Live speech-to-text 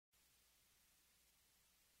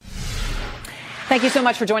Thank you so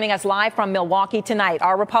much for joining us live from Milwaukee tonight.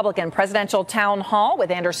 Our Republican presidential town hall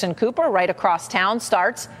with Anderson Cooper right across town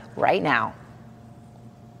starts right now.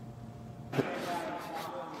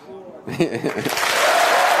 And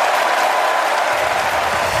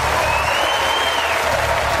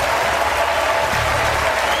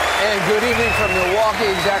good evening from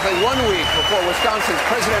Milwaukee, exactly 1 week before Wisconsin's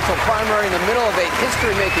presidential primary in the middle of a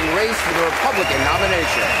history-making race for the Republican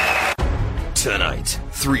nomination. Tonight,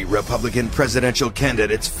 3 Republican presidential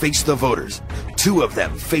candidates face the voters, 2 of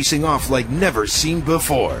them facing off like never seen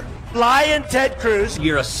before. Lying Ted Cruz.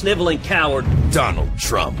 You're a sniveling coward. Donald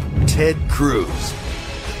Trump, Ted Cruz.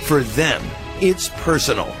 For them, it's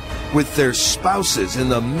personal, with their spouses in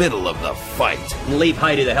the middle of the fight. Leave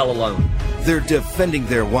Heidi the hell alone. They're defending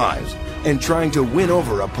their wives and trying to win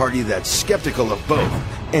over a party that's skeptical of both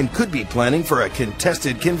and could be planning for a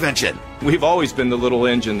contested convention. We've always been the little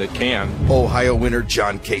engine that can. Ohio winner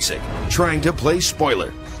John Kasich, trying to play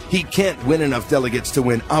spoiler. He can't win enough delegates to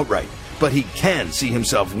win outright, but he can see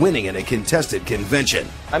himself winning in a contested convention.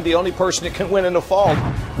 I'm the only person that can win in the fall.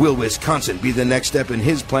 Will Wisconsin be the next step in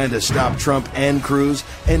his plan to stop Trump and Cruz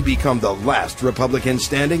and become the last Republican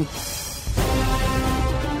standing?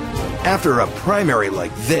 After a primary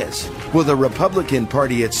like this, will the Republican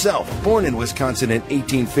Party itself, born in Wisconsin in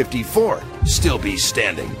 1854, still be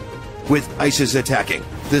standing? With ISIS attacking,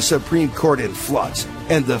 the Supreme Court in flux,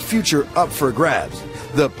 and the future up for grabs,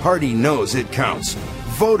 the party knows it counts.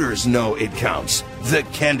 Voters know it counts. The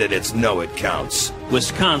candidates know it counts.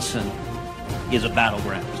 Wisconsin is a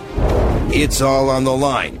battleground. It's all on the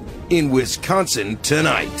line in Wisconsin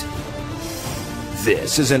tonight.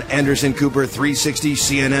 This is an Anderson Cooper 360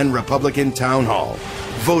 CNN Republican Town Hall.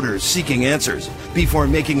 Voters seeking answers before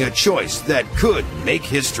making a choice that could make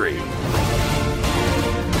history.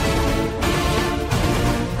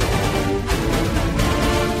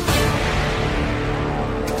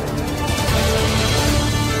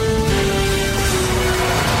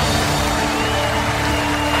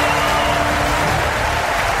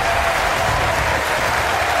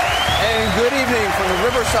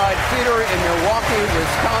 Riverside Theater in Milwaukee,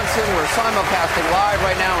 Wisconsin. We're simulcasting live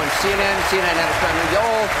right now on CNN, CNN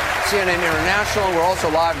Espanol, CNN International. We're also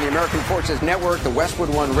live on the American Forces Network, the Westwood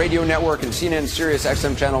One Radio Network, and CNN Sirius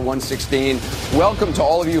XM Channel 116. Welcome to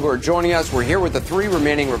all of you who are joining us. We're here with the 3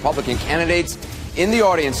 remaining Republican candidates in the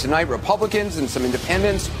audience tonight, Republicans and some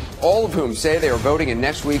independents, all of whom say they are voting in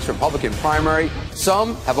next week's Republican primary.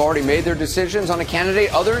 Some have already made their decisions on a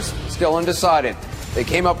candidate, others still undecided. They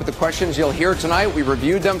came up with the questions you'll hear tonight. We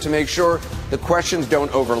reviewed them to make sure the questions don't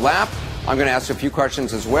overlap. I'm going to ask a few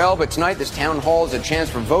questions as well. But tonight, this town hall is a chance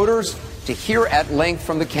for voters to hear at length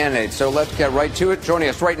from the candidates. So let's get right to it. Joining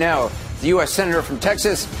us right now, the U.S. Senator from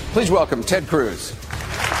Texas. Please welcome Ted Cruz. Hey,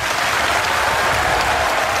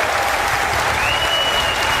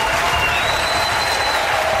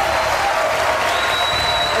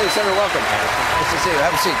 Senator, welcome. Nice to see you.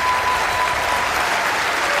 Have a seat.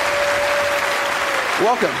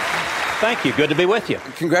 Welcome. Thank you. Good to be with you.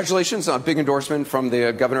 Congratulations on a big endorsement from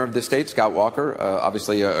the governor of the state, Scott Walker.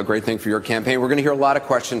 Obviously, a great thing for your campaign. We're going to hear a lot of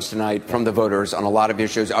questions tonight from the voters on a lot of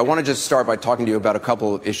issues. I want to just start by talking to you about a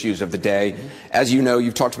couple of issues of the day. As you know,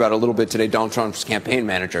 you've talked about a little bit today, Donald Trump's campaign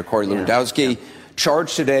manager, Corey Lewandowski,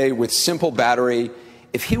 charged today with simple battery.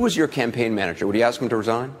 If he was your campaign manager, would you ask him to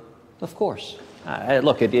resign? Of course.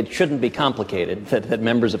 Look, it shouldn't be complicated that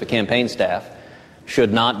members of a campaign staff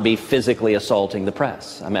should not be physically assaulting the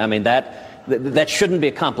press. I mean that shouldn't be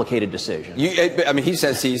a complicated decision. He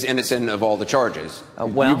says he's innocent of all the charges.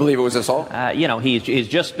 Well, you believe it was assault? He's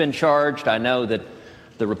just been charged. I know that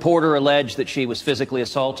the reporter alleged that she was physically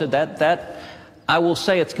assaulted. That I will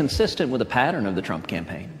say it's consistent with a pattern of the Trump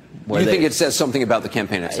campaign. You think it says something about the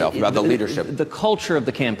campaign itself, about the leadership? The culture of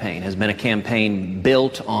the campaign has been a campaign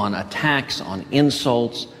built on attacks, on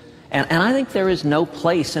insults, and I think there is no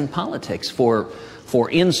place in politics for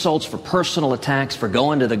insults, for personal attacks, for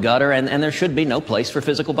going to the gutter, and there should be no place for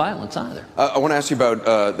physical violence either. I want to ask you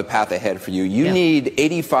about the path ahead for you. You need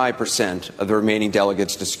 85% of the remaining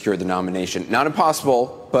delegates to secure the nomination. Not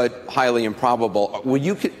impossible, but highly improbable. Would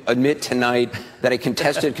you admit tonight that a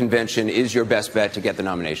contested convention is your best bet to get the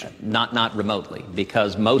nomination? Not remotely,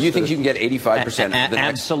 because most. You think you can get 85%?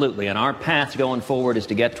 Absolutely, and our path going forward is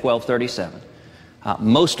to get 1237.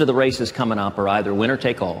 Most of the races coming up are either winner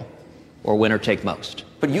take all or winner take most.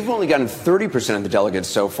 But you've only gotten 30% of the delegates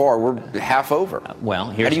so far. We're half over.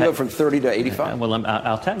 How do you go from 30 to 85? Well,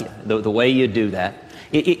 I'll tell you. The way you do that,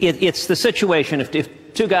 it's the situation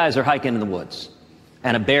if 2 guys are hiking in the woods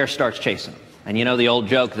and a bear starts chasing them. And you know the old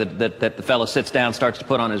joke that the fellow sits down, starts to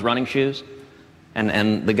put on his running shoes,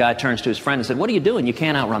 and the guy turns to his friend and said, "What are you doing? You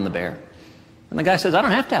can't outrun the bear." And the guy says, I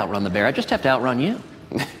don't have to outrun the bear, I just have to outrun you.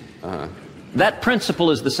 That principle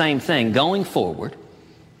is the same thing going forward.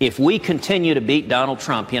 If we continue to beat Donald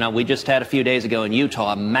Trump, we just had a few days ago in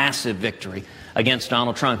Utah a massive victory against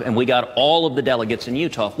Donald Trump, and we got all of the delegates in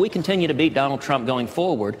Utah. If we continue to beat Donald Trump going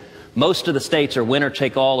forward, most of the states are winner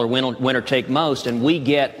take all or winner take most, and we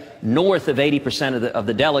get north of 80% of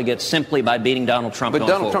the delegates simply by beating Donald Trump. But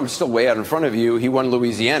Donald Trump is still way out in front of you. He won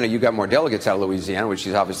Louisiana. You got more delegates out of Louisiana, which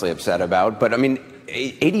he's obviously upset about. But I mean,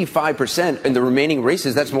 85% in the remaining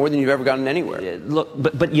races, that's more than you've ever gotten anywhere. Look,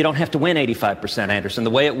 but you don't have to win 85%, Anderson. The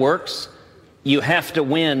way it works, you have to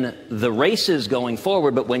win the races going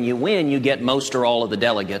forward, but when you win, you get most or all of the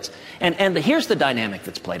delegates. And here's the dynamic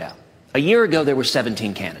that's played out. A year ago, there were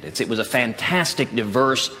 17 candidates. It was a fantastic,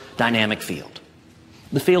 diverse, dynamic field.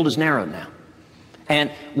 The field is narrowed now.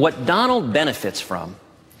 And what Donald benefits from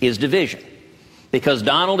is division, because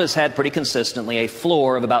Donald has had pretty consistently a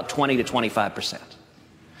floor of about 20 to 25%.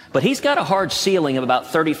 But he's got a hard ceiling of about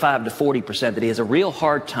 35 to 40% that he has a real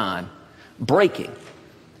hard time breaking.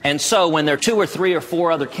 And so when there are 2 or 3 or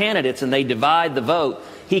 4 other candidates and they divide the vote,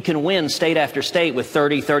 he can win state after state with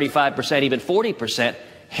 30, 35%, even 40%.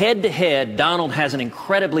 Head to head, Donald has an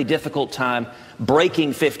incredibly difficult time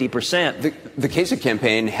breaking 50%. The Kasich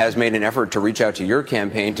campaign has made an effort to reach out to your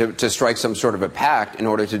campaign to strike some sort of a pact in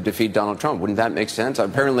order to defeat Donald Trump. Wouldn't that make sense?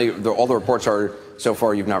 Apparently, all the reports are so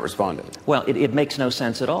far you've not responded. Well, it makes no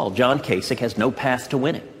sense at all. John Kasich has no path to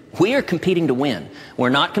winning. We are competing to win. We're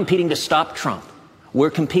not competing to stop Trump. We're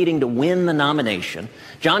competing to win the nomination.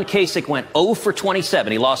 John Kasich went 0 for 27.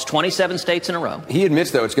 He lost 27 states in a row. He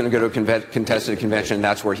admits, though, it's going to go to a contested convention, and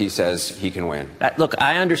that's where he says he can win. Look,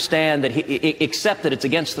 I understand that except that it's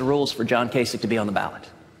against the rules for John Kasich to be on the ballot.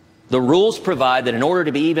 The rules provide that in order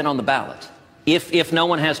to be even on the ballot, if no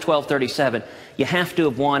one has 1237, you have to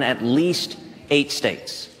have won at least 8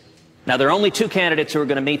 states. Now, there are only 2 candidates who are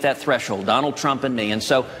going to meet that threshold, Donald Trump and me. And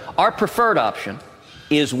so our preferred option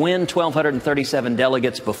is win 1,237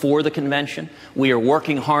 delegates before the convention. We are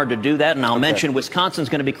working hard to do that, and I'll mention Wisconsin's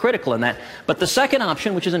going to be critical in that. But the second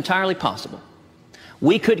option, which is entirely possible,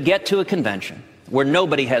 we could get to a convention where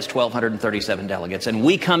nobody has 1,237 delegates, and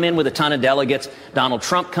we come in with a ton of delegates, Donald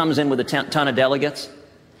Trump comes in with a ton of delegates,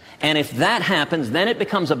 and if that happens, then it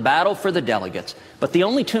becomes a battle for the delegates. But the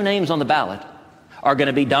only 2 names on the ballot are going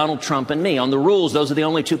to be Donald Trump and me. On the rules, those are the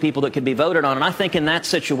only 2 people that can be voted on. And I think in that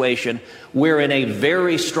situation, we're in a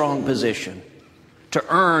very strong position to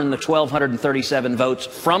earn the 1,237 votes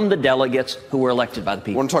from the delegates who were elected by the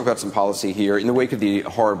people. I want to talk about some policy here. In the wake of the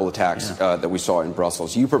horrible attacks that we saw in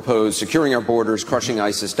Brussels, you proposed securing our borders, crushing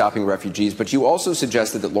ISIS, stopping refugees, but you also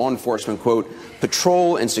suggested that law enforcement, quote,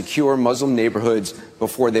 patrol and secure Muslim neighborhoods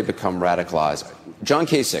before they become radicalized. John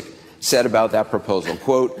Kasich said about that proposal,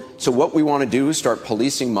 quote, so what we want to do is start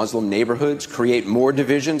policing Muslim neighborhoods, create more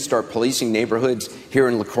division, start policing neighborhoods here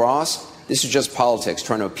in La Crosse. This is just politics,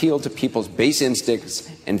 trying to appeal to people's base instincts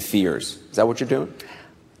and fears. Is that what you're doing?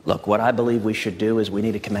 Look, what I believe we should do is we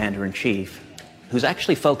need a commander-in-chief who's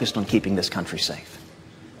actually focused on keeping this country safe.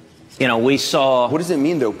 We saw... What does it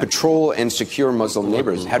mean, though, patrol and secure Muslim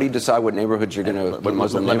neighborhoods? How do you decide what neighborhoods you're going to...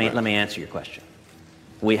 Let me answer your question.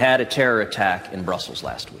 We had a terror attack in Brussels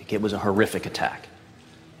last week. It was a horrific attack.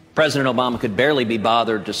 President Obama could barely be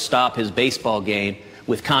bothered to stop his baseball game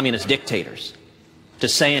with communist dictators to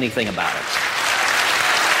say anything about it.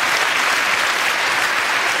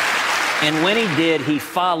 And when he did, he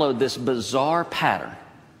followed this bizarre pattern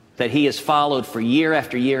that he has followed for year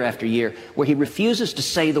after year after year, where he refuses to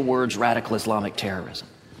say the words radical Islamic terrorism.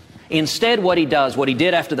 Instead, what he does, what he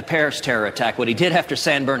did after the Paris terror attack, what he did after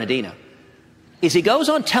San Bernardino, is he goes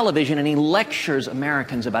on television and he lectures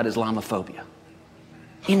Americans about Islamophobia.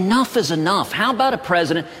 Enough is enough. How about a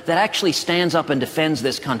president that actually stands up and defends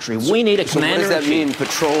this country? We need a commander-in-chief. What does that mean,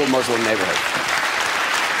 patrol Muslim neighborhoods?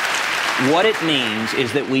 What it means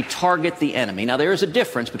is that we target the enemy. Now, there is a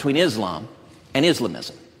difference between Islam and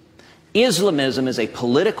Islamism. Islamism is a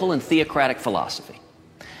political and theocratic philosophy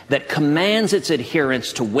that commands its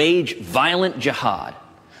adherents to wage violent jihad,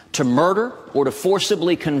 to murder or to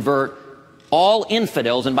forcibly convert all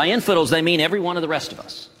infidels, and by infidels they mean every one of the rest of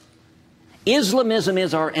us. Islamism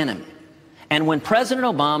is our enemy. And when President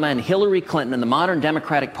Obama and Hillary Clinton and the modern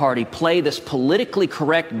Democratic Party play this politically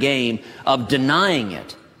correct game of denying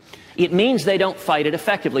it, it means they don't fight it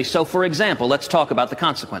effectively. So, for example, let's talk about the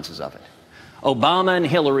consequences of it. Obama and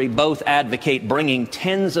Hillary both advocate bringing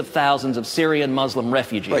tens of thousands of Syrian Muslim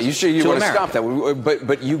refugees right, you to want America. to stop that,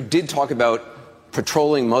 but you did talk about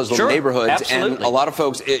patrolling Muslim neighborhoods, absolutely. And a lot of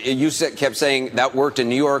folks, kept saying that worked in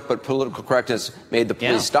New York, but political correctness made the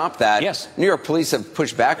police stop that. Yes. New York police have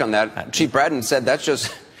pushed back on that. Chief Braden said that's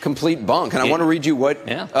just complete bunk. And I want to read you what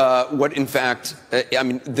in fact,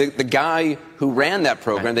 the guy who ran that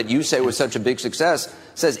program that you say was such a big success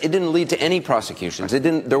says it didn't lead to any prosecutions.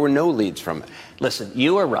 There were no leads from it. Listen,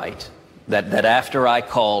 you are right that after I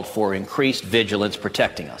called for increased vigilance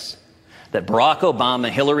protecting us, that Barack Obama,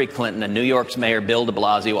 Hillary Clinton, and New York's Mayor Bill de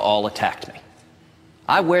Blasio all attacked me.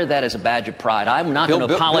 I wear that as a badge of pride. I'm not going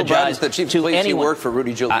to apologize the chief to anyone. He worked for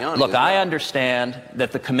Rudy Giuliani. Look, I understand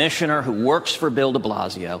that the commissioner who works for Bill de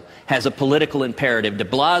Blasio has a political imperative. De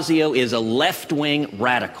Blasio is a left-wing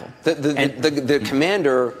radical. The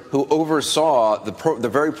commander who oversaw the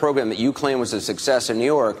very program that you claim was a success in New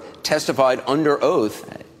York testified under oath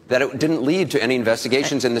that it didn't lead to any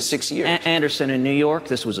investigations in the 6 years. Anderson, in New York,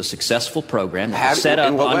 this was a successful program.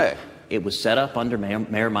 In what way? It was set up under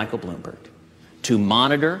Mayor Michael Bloomberg to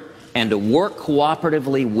monitor and to work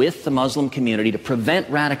cooperatively with the Muslim community to prevent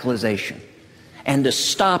radicalization and to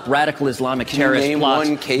stop radical Islamic terrorist plots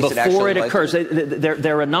before it occurs.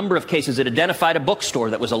 There are a number of cases that identified a bookstore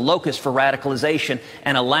that was a locus for radicalization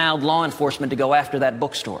and allowed law enforcement to go after that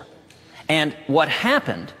bookstore. And what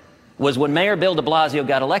happened was when Mayor Bill de Blasio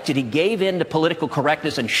got elected, he gave in to political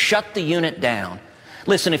correctness and shut the unit down.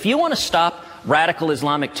 Listen, if you want to stop radical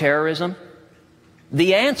Islamic terrorism,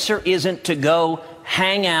 the answer isn't to go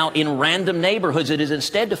hang out in random neighborhoods. It is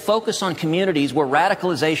instead to focus on communities where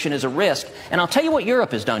radicalization is a risk. And I'll tell you what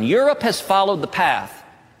Europe has done. Europe has followed the path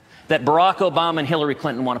that Barack Obama and Hillary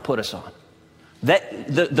Clinton want to put us on.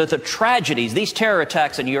 The tragedies, these terror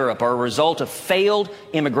attacks in Europe are a result of failed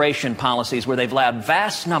immigration policies where they've allowed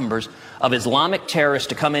vast numbers of Islamic terrorists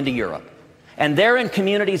to come into Europe. And they're in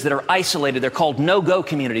communities that are isolated. They're called no-go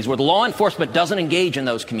communities where the law enforcement doesn't engage in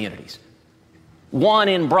those communities. One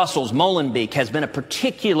in Brussels, Molenbeek, has been a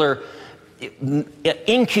particular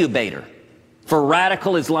incubator for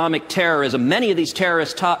radical Islamic terrorism. Many of these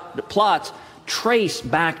terrorist plots trace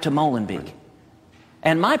back to Molenbeek.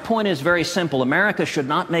 And my point is very simple. America should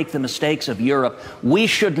not make the mistakes of Europe. We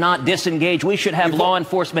should not disengage. We should have law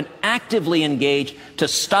enforcement actively engaged to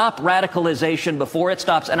stop radicalization before it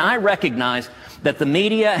stops. And I recognize that the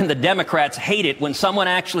media and the Democrats hate it when someone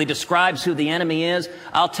actually describes who the enemy is.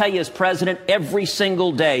 I'll tell you, as president, every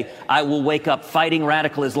single day I will wake up fighting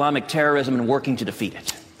radical Islamic terrorism and working to defeat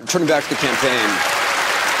it. Turning back to the campaign,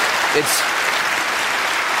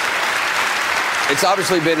 it's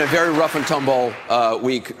obviously been a very rough and tumble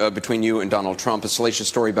week between you and Donald Trump. A salacious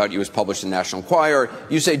story about you was published in the National Enquirer.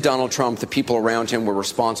 You say Donald Trump, the people around him, were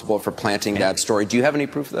responsible for planting that story. Do you have any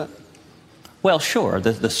proof of that? Well, sure.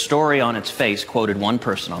 The story on its face quoted one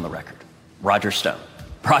person on the record, Roger Stone.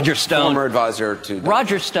 Roger Stone, former advisor to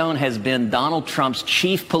Roger Stone has been Donald Trump's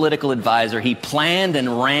chief political advisor. He planned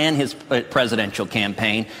and ran his presidential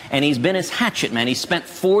campaign, and he's been his hatchet man. He spent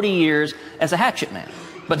 40 years as a hatchet man.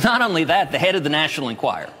 But not only that, the head of the National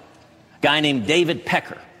Enquirer, a guy named David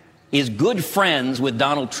Pecker, is good friends with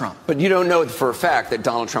Donald Trump. But you don't know for a fact that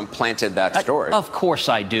Donald Trump planted that story. Of course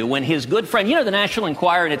I do. When his good friend, you know, the National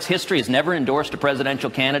Enquirer in its history has never endorsed a presidential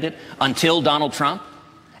candidate until Donald Trump.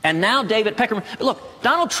 And now David Pecker, look,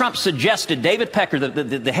 Donald Trump suggested David Pecker,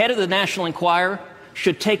 the head of the National Enquirer,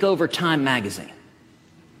 should take over Time magazine.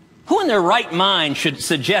 Who in their right mind should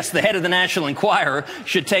suggest the head of the National Enquirer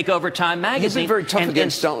should take over Time magazine? He's been very tough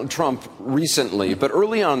against Donald Trump recently, but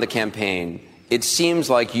early on in the campaign, it seems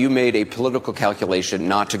like you made a political calculation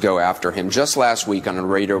not to go after him. Just last week on a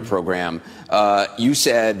radio program, you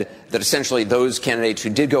said that essentially those candidates who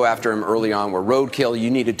did go after him early on were roadkill. You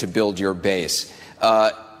needed to build your base.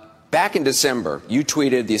 Back in December, you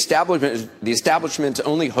tweeted, the establishment's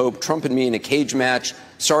only hope, Trump and me in a cage match.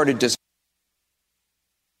 Sorry to disappoint.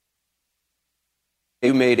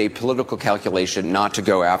 You made a political calculation not to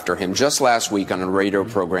go after him. Just last week on a radio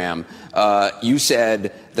program, you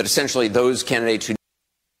said that essentially those candidates who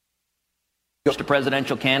a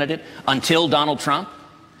presidential candidate until Donald Trump.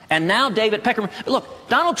 And now David Pecker. Look,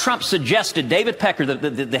 Donald Trump suggested David Pecker,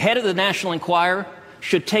 the head of the National Enquirer,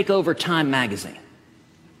 should take over Time magazine.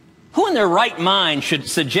 Who in their right mind should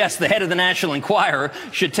suggest the head of the National Enquirer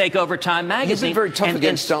should take over Time magazine? He's been very tough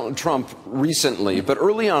against Donald Trump recently, but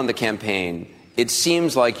early on in the campaign, it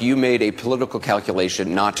seems like you made a political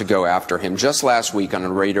calculation not to go after him. Just last week on a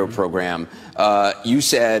radio program, you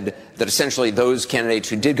said that essentially those candidates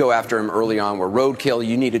who did go after him early on were roadkill.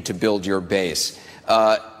 You needed to build your base.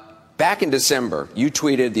 Back in December, you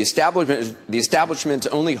tweeted, the establishment's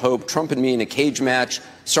only hope, Trump and me in a cage match.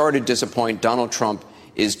 Sorry to disappoint. Donald Trump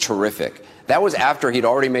is terrific. That was after he'd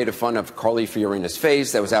already made fun of Carly Fiorina's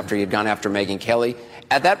face. That was after he had gone after Megyn Kelly.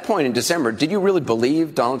 At that point in December, did you really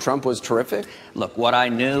believe Donald Trump was terrific? Look, what I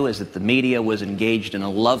knew is that the media was engaged in a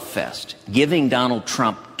love fest, giving Donald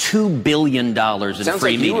Trump $2 billion in Sounds free like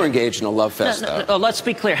media. you were engaged in a love fest, though. Let's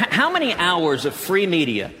be clear. How many hours of free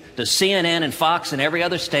media does CNN and Fox and every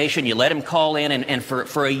other station, you let him call in, and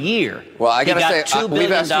for a year, well, I got to say,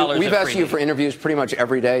 we've asked you for interviews pretty much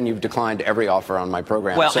every day, and you've declined every offer on my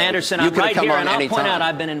program. Well, so Anderson, I'm right here, and I'll point out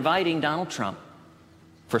I've been inviting Donald Trump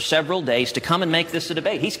for several days to come and make this a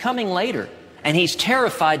debate. He's coming later, and he's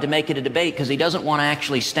terrified to make it a debate because he doesn't want to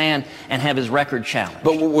actually stand and have his record challenged.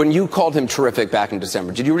 But when you called him terrific back in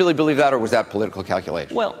December, did you really believe that, or was that political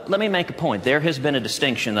calculation? Well, let me make a point. There has been a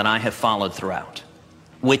distinction that I have followed throughout,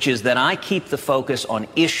 which is that I keep the focus on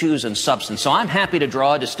issues and substance. So I'm happy to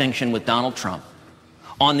draw a distinction with Donald Trump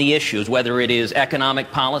on the issues, whether it is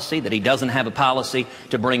economic policy, that he doesn't have a policy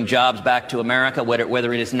to bring jobs back to America,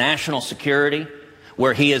 whether it is national security,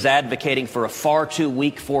 where he is advocating for a far too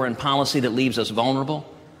weak foreign policy that leaves us vulnerable.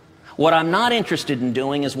 What I'm not interested in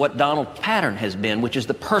doing is what Donald's pattern has been, which is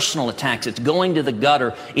the personal attacks. It's going to the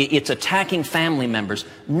gutter. It's attacking family members.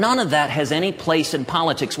 None of that has any place in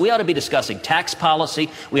politics. We ought to be discussing tax policy.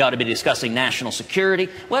 We ought to be discussing national security.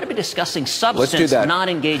 We ought to be discussing substance, Let's do that. not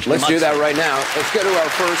engage in Let's do that right now. Let's go to our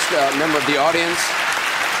first member of the audience.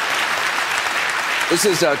 This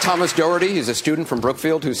is Thomas Doherty. He's a student from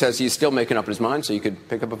Brookfield who says he's still making up his mind, so you could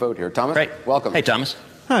pick up a vote here. Thomas, Great. Welcome. Hey, Thomas.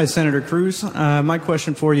 Hi, Senator Cruz. My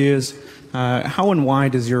question for you is, how and why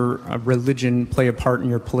does your religion play a part in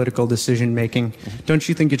your political decision-making? Don't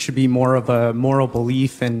you think it should be more of a moral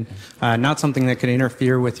belief and not something that could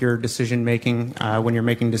interfere with your decision-making when you're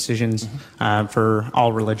making decisions for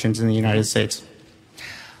all religions in the United States?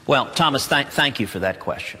 Well, Thomas, thank you for that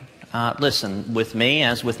question. Listen, with me,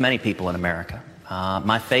 as with many people in America,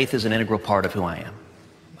 my faith is an integral part of who I am.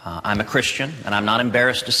 I'm a Christian, and I'm not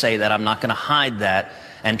embarrassed to say that. I'm not going to hide that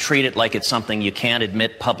and treat it like it's something you can't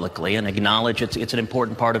admit publicly and acknowledge it's an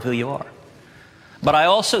important part of who you are. But I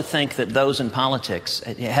also think that those in politics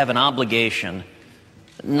have an obligation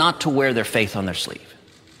not to wear their faith on their sleeve.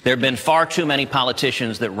 There have been far too many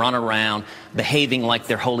politicians that run around behaving like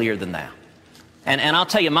they're holier than thou. And I'll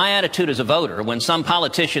tell you, my attitude as a voter, when some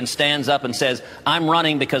politician stands up and says, I'm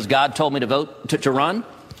running because God told me to vote to run,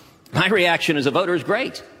 my reaction as a voter is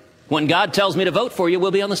great. When God tells me to vote for you,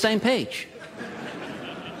 we'll be on the same page.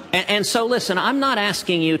 And so, listen, I'm not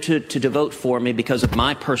asking you to vote for me because of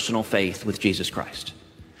my personal faith with Jesus Christ.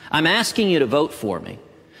 I'm asking you to vote for me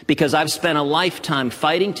because I've spent a lifetime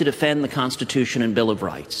fighting to defend the Constitution and Bill of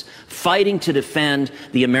Rights, fighting to defend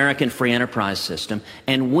the American free enterprise system,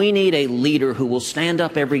 and we need a leader who will stand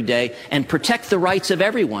up every day and protect the rights of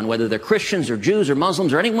everyone, whether they're Christians or Jews or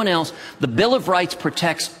Muslims or anyone else. The Bill of Rights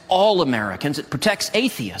protects all Americans. It protects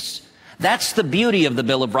atheists. That's the beauty of the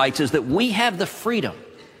Bill of Rights, is that we have the freedom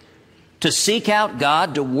to seek out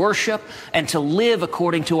God, to worship, and to live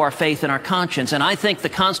according to our faith and our conscience. And I think the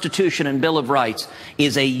Constitution and Bill of Rights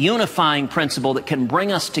is a unifying principle that can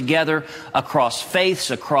bring us together across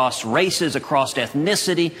faiths, across races, across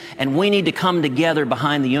ethnicity, and we need to come together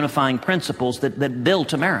behind the unifying principles that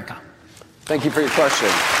built America. Thank you for your question.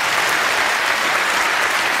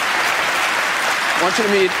 I want you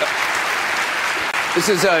to meet... This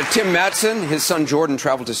is Tim Matson. His son Jordan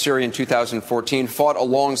traveled to Syria in 2014, fought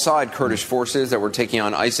alongside Kurdish forces that were taking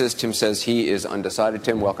on ISIS. Tim says he is undecided.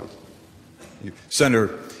 Tim, welcome.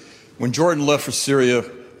 Senator, when Jordan left for Syria,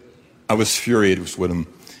 I was furious with him.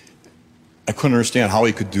 I couldn't understand how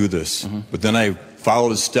he could do this. But then I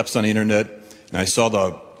followed his steps on the internet, and I saw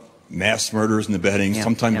the mass murders and the beheadings,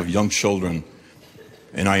 sometimes of young children,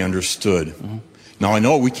 and I understood. Now, I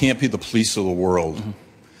know we can't be the police of the world.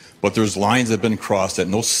 But there's lines that have been crossed that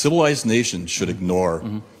no civilized nation should ignore.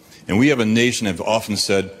 And we have a nation that have often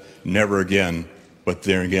said, never again, but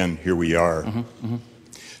there again, here we are.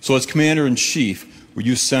 So as Commander-in-Chief, will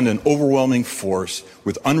you send an overwhelming force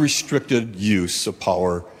with unrestricted use of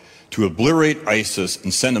power to obliterate ISIS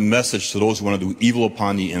and send a message to those who want to do evil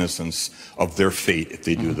upon the innocents of their fate if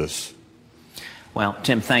they do this? Well,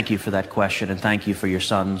 Tim, thank you for that question, and thank you for your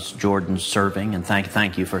son's Jordan's serving, and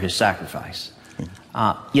thank you for his sacrifice.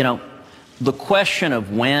 You know, the question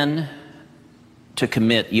of when to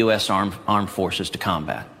commit U.S. armed forces to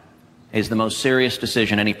combat is the most serious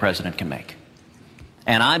decision any president can make.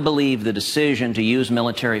 And I believe the decision to use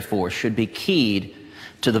military force should be keyed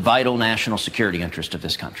to the vital national security interest of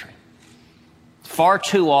this country. Far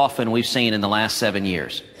too often we've seen in the last 7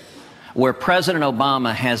 years where President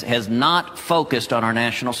Obama has not focused on our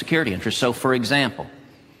national security interests. So, for example,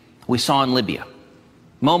 we saw in Libya,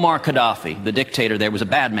 Muammar Gaddafi, the dictator there, was a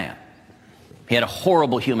bad man. He had a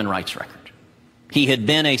horrible human rights record. He had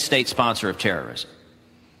been a state sponsor of terrorism.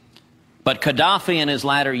 But Gaddafi in his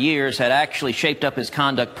latter years had actually shaped up his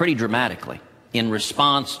conduct pretty dramatically in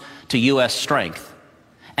response to U.S. strength,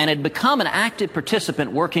 and had become an active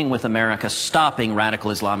participant working with America, stopping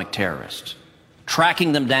radical Islamic terrorists,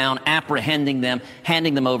 tracking them down, apprehending them,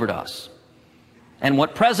 handing them over to us. And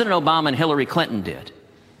what President Obama and Hillary Clinton did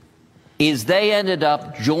is they ended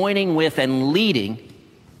up joining with and leading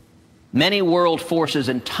many world forces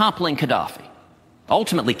in toppling Gaddafi,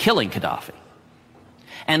 ultimately killing Gaddafi.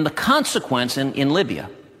 And the consequence in Libya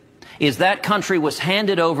is that country was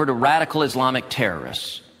handed over to radical Islamic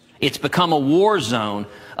terrorists. It's become a war zone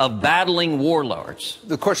of battling warlords.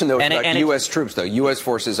 The question, though, is about U.S. troops, though, U.S.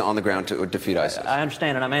 forces on the ground to defeat ISIS. I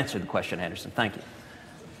understand, and I'm answering the question, Anderson. Thank you.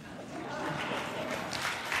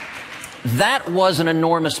 That was an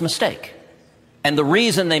enormous mistake. And the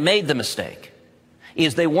reason they made the mistake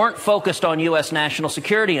is they weren't focused on U.S. national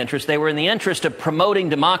security interests. They were in the interest of promoting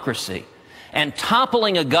democracy. And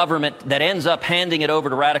toppling a government that ends up handing it over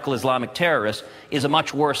to radical Islamic terrorists is a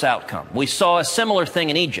much worse outcome. We saw a similar thing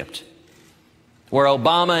in Egypt, where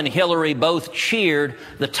Obama and Hillary both cheered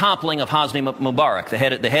the toppling of Hosni Mubarak, the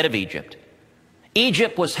head of Egypt.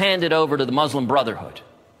 Egypt was handed over to the Muslim Brotherhood,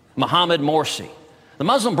 Mohammed Morsi. The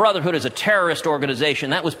Muslim Brotherhood is a terrorist organization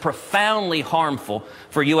that was profoundly harmful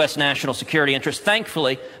for U.S. national security interests.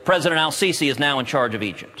 Thankfully, President al-Sisi is now in charge of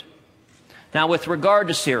Egypt. Now, with regard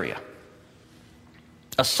to Syria,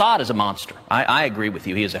 Assad is a monster. I agree with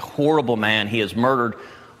you. He is a horrible man. He has murdered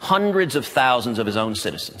hundreds of thousands of his own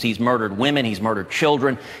citizens. He's murdered women. He's murdered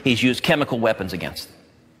children. He's used chemical weapons against them.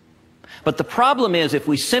 But the problem is, if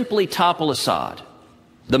we simply topple Assad,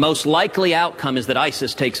 the most likely outcome is that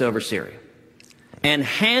ISIS takes over Syria. And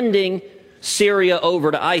handing Syria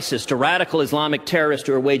over to ISIS, to radical Islamic terrorists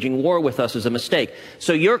who are waging war with us, is a mistake.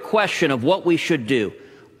 So your question of what we should do,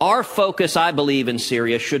 our focus, I believe, in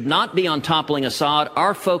Syria should not be on toppling Assad.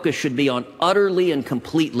 Our focus should be on utterly and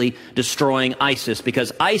completely destroying ISIS,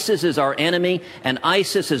 because ISIS is our enemy, and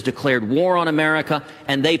ISIS has declared war on America,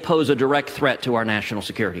 and they pose a direct threat to our national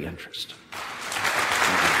security interest.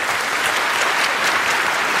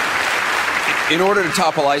 In order to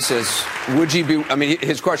topple ISIS, would you be, I mean,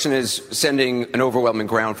 his question is sending an overwhelming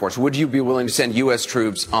ground force. Would you be willing to send U.S.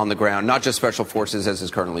 troops on the ground, not just special forces as is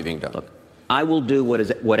currently being done? Look, I will do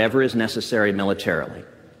whatever is necessary militarily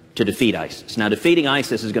to defeat ISIS. Now, defeating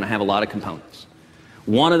ISIS is going to have a lot of components.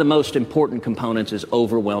 One of the most important components is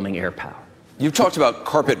overwhelming air power. You've talked about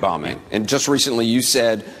carpet bombing, and just recently you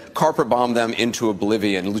said carpet bomb them into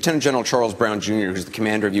oblivion. Lieutenant General Charles Brown Jr., who's the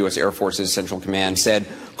commander of U.S. Air Force's Central Command, said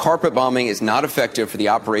carpet bombing is not effective for the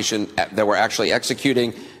operation that we're actually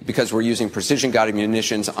executing because we're using precision-guided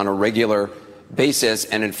munitions on a regular basis.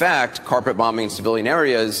 And in fact, carpet bombing in civilian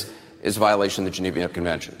areas is a violation of the Geneva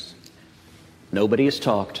Conventions. Nobody has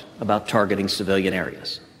talked about targeting civilian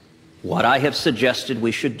areas. What I have suggested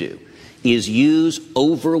we should do is use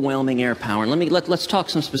overwhelming air power. And let's talk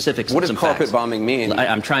some specifics. What does carpet facts. bombing mean?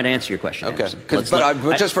 I'm trying to answer your question. Okay,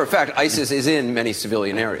 but just for a fact, ISIS is in many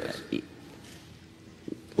civilian areas.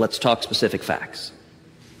 Let's talk specific facts.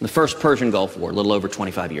 The first Persian Gulf War, a little over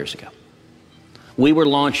 25 years ago, we were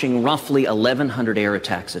launching roughly 1,100 air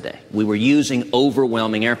attacks a day. We were using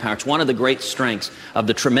overwhelming air power. It's one of the great strengths of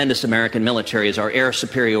the tremendous American military is our air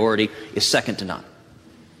superiority is second to none.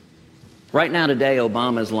 Right now, today,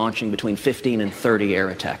 Obama is launching between 15 and 30 air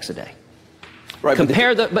attacks a day. Right,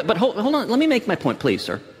 but hold on. Let me make my point, please,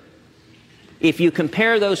 sir. If you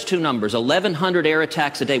compare those two numbers, 1,100 air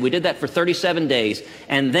attacks a day, we did that for 37 days,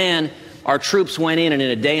 and then our troops went in and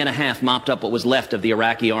in a day and a half mopped up what was left of the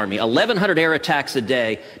Iraqi army. 1,100 air attacks a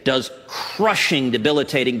day does crushing,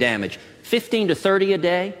 debilitating damage. 15 to 30 a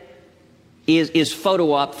day is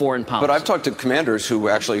photo op foreign policy. But I've talked to commanders who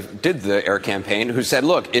actually did the air campaign who said,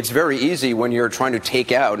 look, it's very easy when you're trying to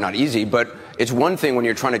take out, not easy, but it's one thing when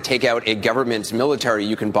you're trying to take out a government's military.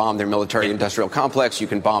 You can bomb their military industrial complex. You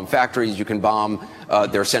can bomb factories. You can bomb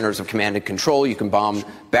their centers of command and control. You can bomb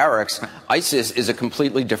barracks. ISIS is a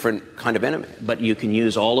completely different kind of enemy. But you can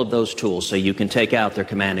use all of those tools. So you can take out their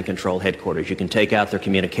command and control headquarters. You can take out their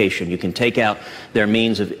communication. You can take out their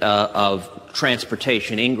means of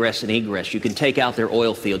transportation, ingress and egress. You can take out their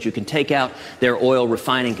oil fields. You can take out their oil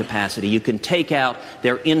refining capacity. You can take out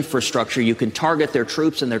their infrastructure. You can target their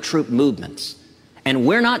troops and their troop movements. And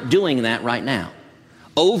we're not doing that right now.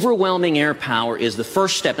 Overwhelming air power is the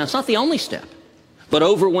first step. Now, it's not the only step, but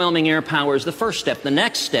overwhelming air power is the first step. The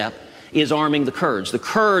next step is arming the Kurds. The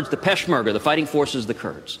Kurds, the Peshmerga, the fighting forces of the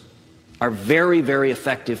Kurds, are very, very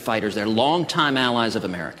effective fighters. They're longtime allies of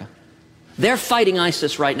America. They're fighting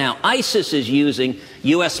ISIS right now. ISIS is using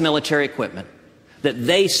U.S. military equipment that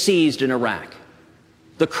they seized in Iraq.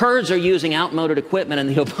 The Kurds are using outmoded equipment, and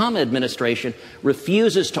the Obama administration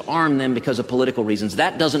refuses to arm them because of political reasons.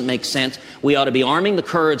 That doesn't make sense. We ought to be arming the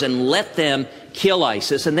Kurds and let them kill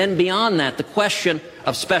ISIS. And then beyond that, the question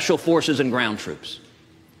of special forces and ground troops.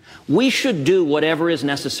 We should do whatever is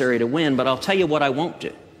necessary to win, but I'll tell you what I won't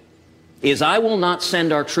do, is I will not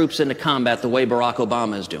send our troops into combat the way Barack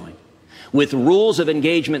Obama is doing, with rules of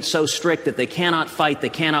engagement so strict that they cannot fight, they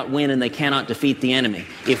cannot win, and they cannot defeat the enemy.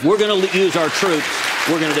 If we're going to use our troops,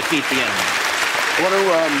 we're going to defeat the enemy. I want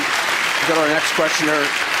to go to our next questioner.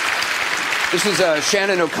 This is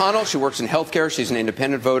Shannon O'Connell. She works in healthcare. She's an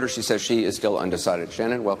independent voter. She says she is still undecided.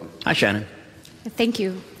 Shannon, welcome. Hi, Shannon. Thank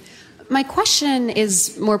you. My question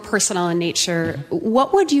is more personal in nature.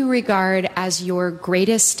 What would you regard as your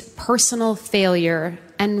greatest personal failure,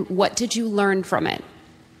 and what did you learn from it?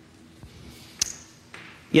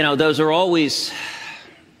 You know, those are always,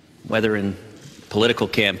 whether in political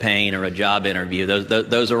campaign or a job interview,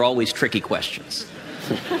 those are always tricky questions.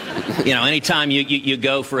 You know, anytime you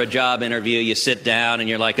go for a job interview, you sit down and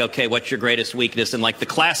you're like, okay, what's your greatest weakness? And like the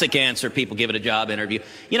classic answer people give at a job interview,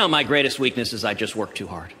 you know, my greatest weakness is I just work too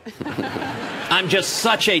hard. I'm just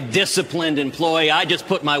such a disciplined employee. I just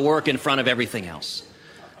put my work in front of everything else.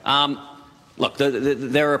 Look,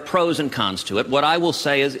 there are pros and cons to it. What I will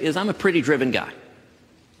say is I'm a pretty driven guy.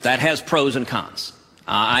 That has pros and cons.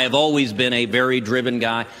 I have always been a very driven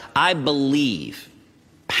guy. I believe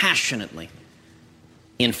passionately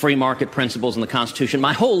in free market principles and the Constitution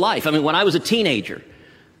my whole life. I mean, when I was a teenager,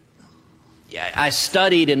 I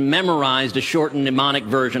studied and memorized a short and mnemonic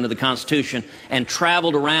version of the Constitution and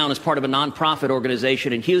traveled around as part of a nonprofit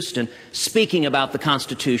organization in Houston speaking about the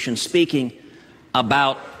Constitution, speaking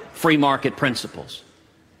about free market principles.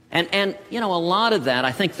 And you know, a lot of that,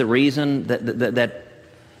 I think the reason that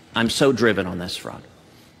I'm so driven on this front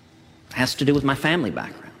has to do with my family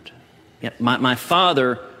background. Yeah, my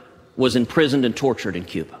father was imprisoned and tortured in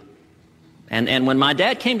Cuba. And when my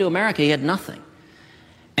dad came to America, he had nothing.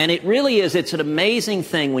 And it really is, it's an amazing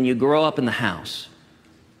thing when you grow up in the house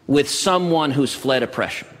with someone who's fled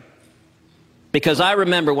oppression. Because I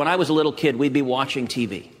remember when I was a little kid, we'd be watching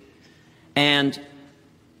TV. And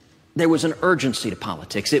there was an urgency to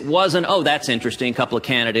politics. It wasn't, oh, that's interesting, a couple of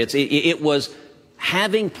candidates. It was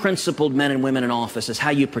having principled men and women in office is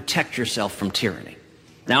how you protect yourself from tyranny.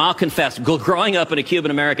 Now, I'll confess, growing up in a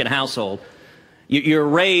Cuban-American household, you're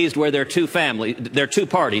raised where there are two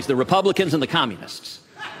parties, the Republicans and the Communists.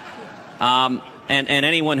 And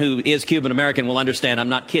anyone who is Cuban-American will understand I'm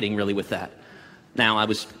not kidding really with that. Now, I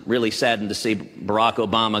was really saddened to see Barack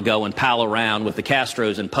Obama go and pal around with the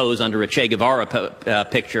Castros and pose under a Che Guevara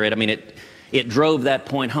picture. I mean, it drove that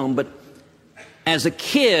point home. But as a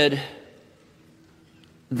kid,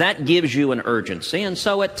 that gives you an urgency. And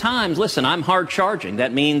so at times, listen, I'm hard charging.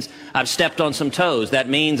 That means I've stepped on some toes. That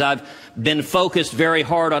means I've been focused very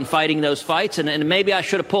hard on fighting those fights. And maybe I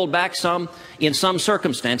should have pulled back some in some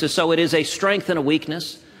circumstances. So it is a strength and a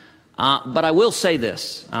weakness. But I will say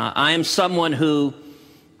this. I am someone who,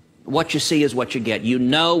 what you see is what you get. You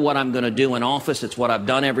know what I'm going to do in office. It's what I've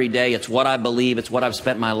done every day. It's what I believe. It's what I've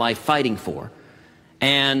spent my life fighting for.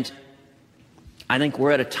 And I think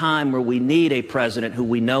we're at a time where we need a president who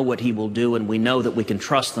we know what he will do, and we know that we can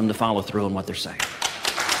trust them to follow through on what they're saying.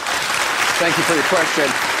 Thank you for your question.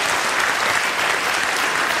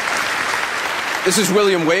 This is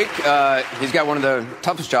William Wake. He's got one of the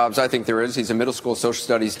toughest jobs I think there is. He's a middle school social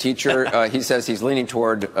studies teacher. He says he's leaning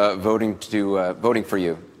toward voting for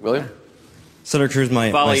you. William? Senator Cruz,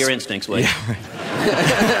 follow your instincts, William. Yeah,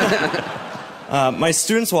 right. My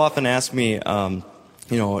students will often ask me, you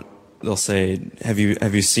know, they'll say, have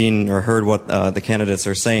you seen or heard what the candidates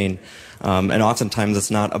are saying? And oftentimes it's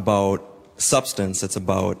not about substance, it's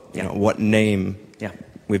about you know, what name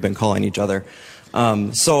we've been calling each other.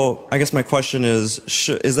 So I guess my question is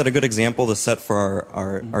that a good example to set for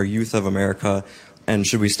our youth of America, and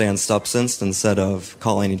should we stay on substance instead of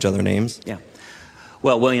calling each other names? Yeah.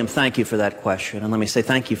 Well, William, thank you for that question. And let me say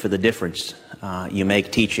thank you for the difference you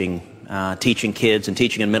make teaching kids and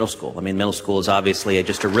teaching in middle school. I mean, middle school is obviously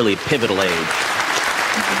just a really pivotal age.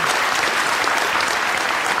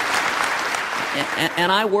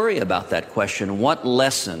 And I worry about that question. What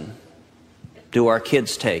lesson do our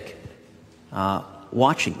kids take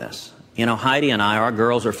watching this? You know, Heidi and I, our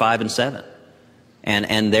girls are 5 and 7.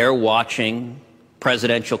 And they're watching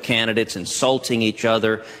presidential candidates insulting each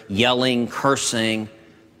other, yelling, cursing,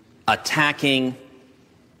 attacking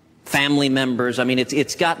family members. I mean,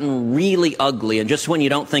 it's gotten really ugly, and just when you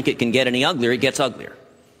don't think it can get any uglier, it gets uglier.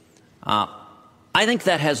 I think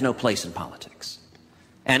that has no place in politics.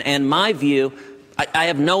 And my view, I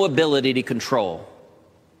have no ability to control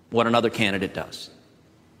what another candidate does.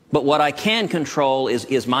 But what I can control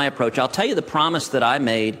is my approach. I'll tell you the promise that I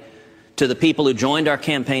made to the people who joined our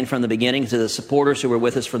campaign from the beginning, to the supporters who were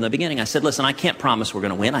with us from the beginning. I said, listen, I can't promise we're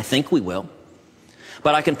going to win. I think we will.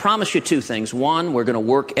 But I can promise you two things. One, we're going to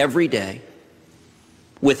work every day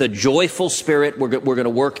with a joyful spirit. We're going to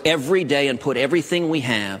work every day and put everything we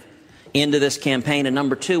have into this campaign. And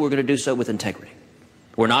number two, we're going to do so with integrity.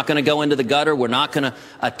 We're not going to go into the gutter. We're not going to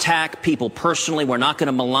attack people personally. We're not going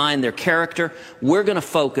to malign their character. We're going to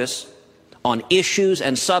focus on issues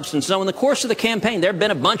and substance. So in the course of the campaign, there have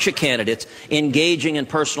been a bunch of candidates engaging in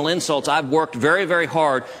personal insults. I've worked very, very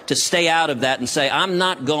hard to stay out of that and say, I'm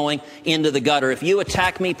not going into the gutter. If you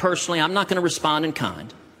attack me personally, I'm not going to respond in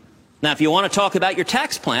kind. Now, if you want to talk about your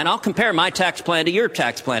tax plan, I'll compare my tax plan to your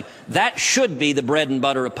tax plan. That should be the bread and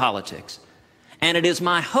butter of politics. And it is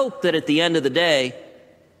my hope that at the end of the day,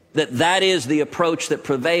 that is the approach that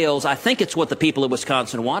prevails. I think it's what the people of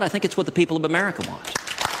Wisconsin want. I think it's what the people of America want.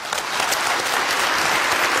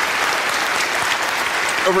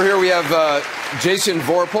 Over here we have Jason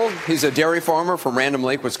Vorpal. He's a dairy farmer from Random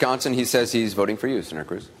Lake, Wisconsin. He says he's voting for you, Senator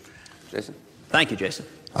Cruz. Jason. Thank you, Jason.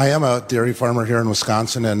 I am a dairy farmer here in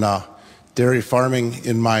Wisconsin, and dairy farming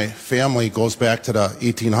in my family goes back to the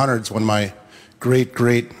 1800s when my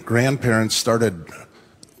great-great-grandparents started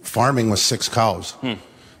farming with 6 cows.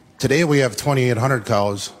 Today we have 2,800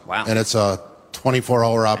 cows, wow. And it's a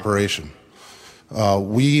 24-hour operation.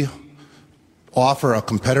 We offer a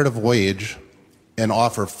competitive wage and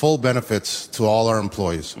offer full benefits to all our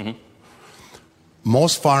employees.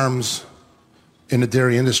 Most farms in the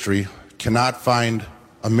dairy industry cannot find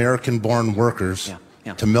American-born workers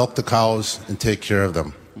to milk the cows and take care of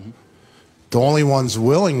them. The only ones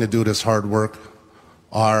willing to do this hard work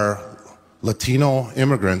are Latino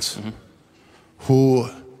immigrants who,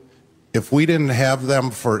 if we didn't have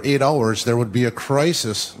them for 8 hours, there would be a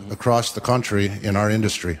crisis across the country in our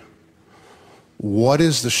industry. What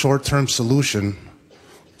is the short-term solution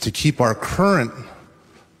to keep our current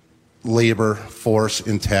labor force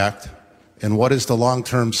intact, and what is the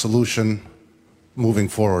long-term solution moving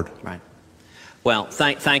forward? Right. Well,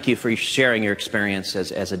 thank you for sharing your experience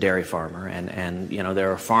as a dairy farmer. And you know,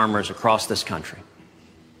 there are farmers across this country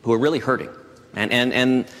who are really hurting.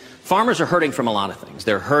 And farmers are hurting from a lot of things.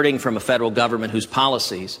 They're hurting from a federal government whose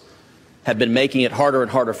policies have been making it harder and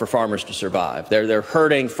harder for farmers to survive. They're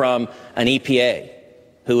hurting from an EPA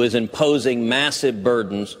who is imposing massive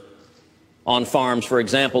burdens on farms. For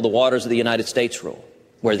example, the Waters of the United States rule,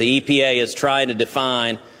 where the EPA is trying to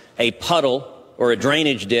define a puddle or a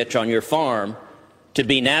drainage ditch on your farm to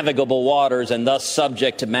be navigable waters and thus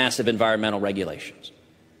subject to massive environmental regulations.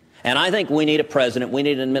 And I think we need a president, we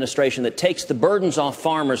need an administration that takes the burdens off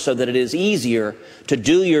farmers so that it is easier to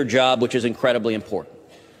do your job, which is incredibly important.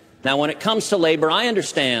 Now, when it comes to labor, I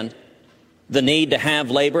understand the need to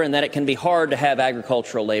have labor and that it can be hard to have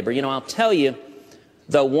agricultural labor. You know, I'll tell you,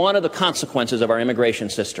 though, one of the consequences of our immigration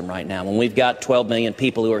system right now, when we've got 12 million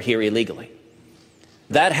people who are here illegally,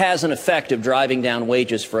 that has an effect of driving down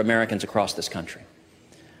wages for Americans across this country.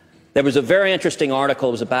 There was a very interesting article,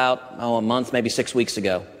 it was about, a month, maybe 6 weeks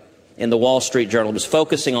ago, in the Wall Street Journal. It was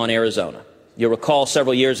focusing on Arizona. You'll recall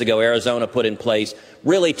several years ago, Arizona put in place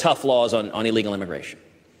really tough laws on illegal immigration.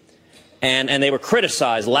 And they were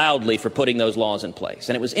criticized loudly for putting those laws in place.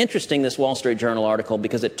 And it was interesting, this Wall Street Journal article,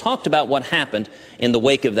 because it talked about what happened in the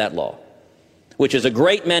wake of that law, which is a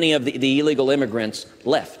great many of the illegal immigrants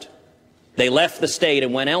left. They left the state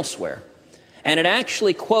and went elsewhere. And it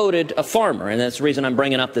actually quoted a farmer, and that's the reason I'm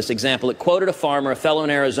bringing up this example. It quoted a farmer, a fellow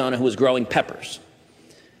in Arizona, who was growing peppers.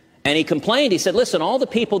 And he complained, he said, listen, all the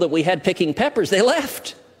people that we had picking peppers, they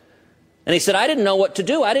left. And he said, I didn't know what to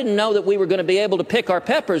do. I didn't know that we were going to be able to pick our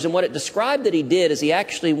peppers. And what it described that he did is he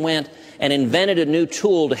actually went and invented a new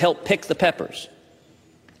tool to help pick the peppers.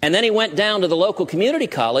 And then he went down to the local community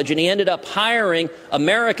college and he ended up hiring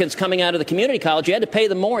Americans coming out of the community college. He had to pay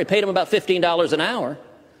them more. He paid them about $15 an hour.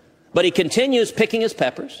 But he continues picking his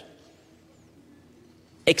peppers,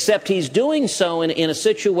 except he's doing so in a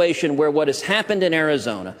situation where what has happened in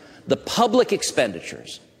Arizona, the public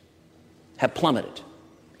expenditures have plummeted.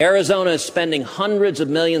 Arizona is spending hundreds of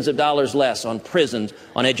millions of dollars less on prisons,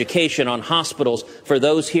 on education, on hospitals for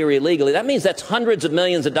those here illegally. That means that's hundreds of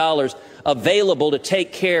millions of dollars available to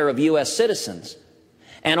take care of U.S. citizens.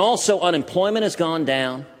 And also unemployment has gone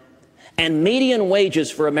down. And median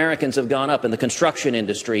wages for Americans have gone up in the construction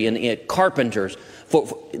industry, in carpenters.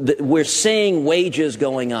 We're seeing wages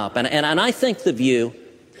going up. And I think the view,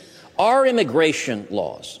 our immigration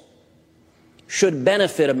laws should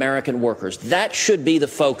benefit American workers. That should be the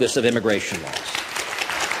focus of immigration laws.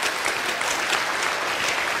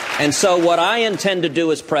 And so what I intend to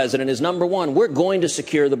do as president is, number one, we're going to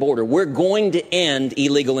secure the border. We're going to end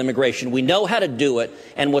illegal immigration. We know how to do it,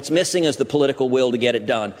 and what's missing is the political will to get it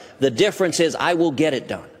done. The difference is I will get it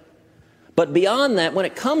done. But beyond that, when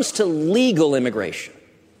it comes to legal immigration,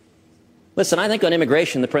 listen, I think on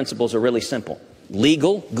immigration the principles are really simple.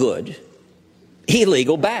 Legal, good.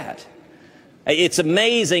 Illegal, bad. It's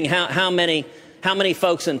amazing how many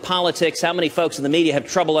folks in politics, how many folks in the media have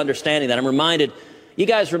trouble understanding that. I'm reminded, you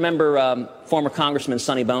guys remember former Congressman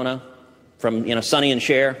Sonny Bono from, Sonny and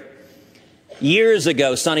Cher? Years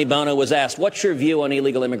ago, Sonny Bono was asked, what's your view on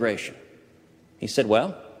illegal immigration? He said,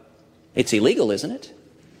 well, it's illegal, isn't it?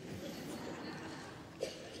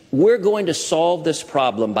 We're going to solve this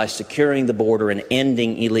problem by securing the border and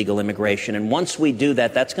ending illegal immigration. And once we do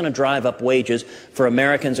that, that's going to drive up wages for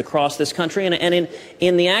Americans across this country. And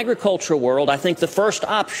in the agricultural world, I think the first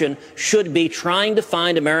option should be trying to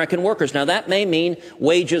find American workers. Now, that may mean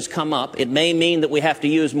wages come up. It may mean that we have to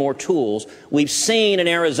use more tools. We've seen in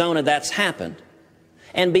Arizona that's happened.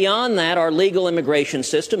 And beyond that, our legal immigration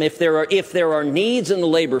system, if there are needs in the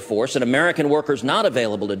labor force and American workers not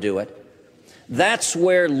available to do it, that's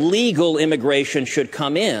where legal immigration should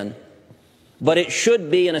come in, but it should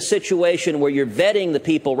be in a situation where you're vetting the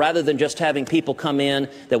people rather than just having people come in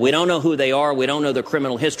that we don't know who they are, we don't know their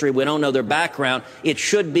criminal history, we don't know their background. It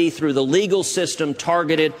should be through the legal system,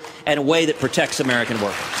 targeted in a way that protects American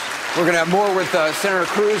workers. We're going to have more with Senator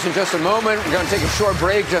Cruz in just a moment. We're going to take a short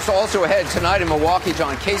break. Just also ahead tonight in Milwaukee,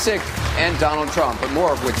 John Kasich and Donald Trump. But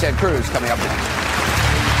more with Ted Cruz coming up next.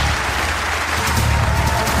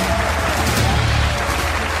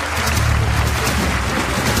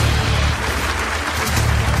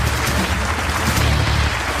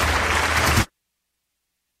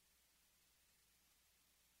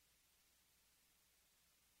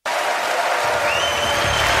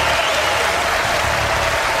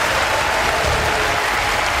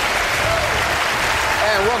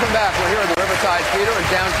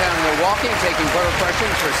 Downtown Milwaukee, taking voter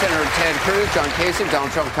questions for Senator Ted Cruz, John Kasich,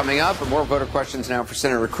 Donald Trump coming up, and more voter questions now for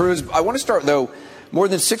Senator Cruz. I want to start, though, more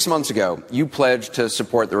than 6 months ago, you pledged to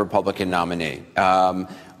support the Republican nominee.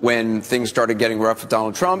 When things started getting rough with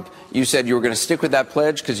Donald Trump, you said you were going to stick with that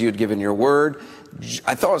pledge because you had given your word.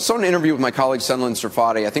 I saw an interview with my colleague Sunlen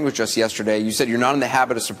Sirfati, I think it was just yesterday. You said you're not in the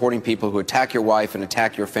habit of supporting people who attack your wife and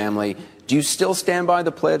attack your family. Do you still stand by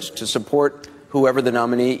the pledge to support whoever the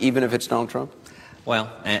nominee, even if it's Donald Trump?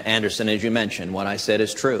 Well, Anderson, as you mentioned, what I said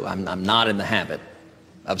is true. I'm not in the habit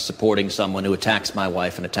of supporting someone who attacks my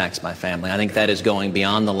wife and attacks my family. I think that is going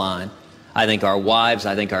beyond the line. I think our wives,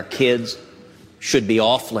 I think our kids should be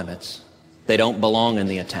off limits. They don't belong in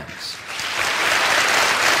the attacks.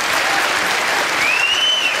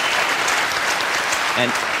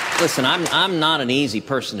 And listen, I'm not an easy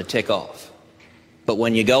person to tick off. But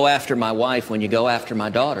when you go after my wife, when you go after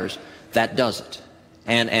my daughters, that does it.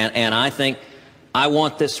 And I think I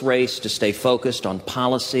want this race to stay focused on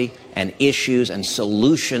policy and issues and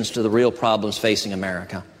solutions to the real problems facing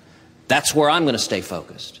America. That's where I'm going to stay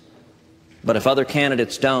focused. But if other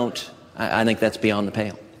candidates don't, I think that's beyond the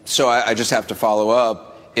pale. So I just have to follow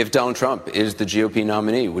up. If Donald Trump is the GOP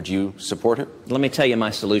nominee, would you support him? Let me tell you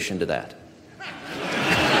my solution to that.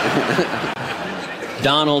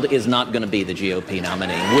 Donald is not going to be the GOP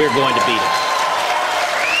nominee. We're going to beat him.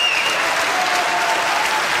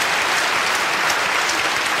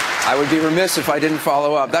 I would be remiss if I didn't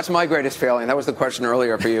follow up. That's my greatest failing. That was the question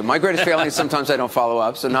earlier for you. My greatest failing is sometimes I don't follow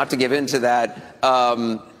up. So not to give in to that,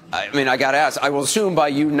 I got to ask. I will assume by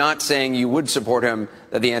you not saying you would support him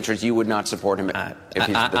that the answer is you would not support him if he's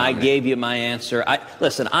the nominee. I gave you my answer.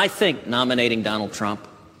 Listen, I think nominating Donald Trump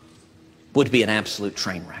would be an absolute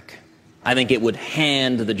train wreck. I think it would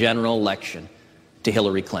hand the general election to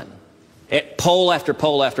Hillary Clinton. Poll after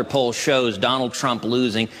poll after poll shows Donald Trump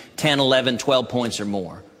losing 10, 11, 12 points or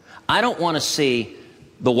more. I don't want to see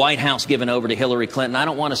the White House given over to Hillary Clinton. I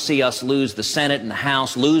don't want to see us lose the Senate and the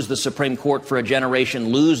House, lose the Supreme Court for a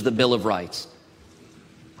generation, lose the Bill of Rights.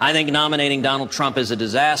 I think nominating Donald Trump is a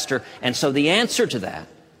disaster. And so the answer to that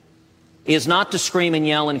is not to scream and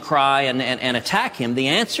yell and cry and attack him. The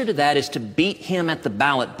answer to that is to beat him at the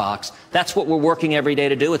ballot box. That's what we're working every day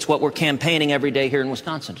to do. It's what we're campaigning every day here in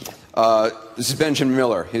Wisconsin to do. This is Benjamin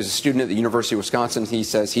Miller. He's a student at the University of Wisconsin. He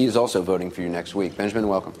says he is also voting for you next week. Benjamin,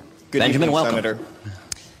 welcome. Good Benjamin, evening, welcome. Senator.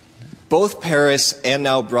 Both Paris and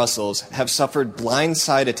now Brussels have suffered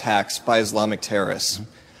blindside attacks by Islamic terrorists.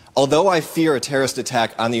 Although I fear a terrorist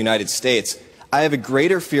attack on the United States, I have a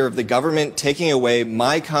greater fear of the government taking away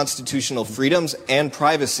my constitutional freedoms and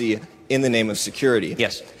privacy in the name of security.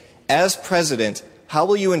 Yes. As president, how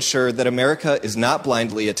will you ensure that America is not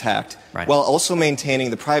blindly attacked while also maintaining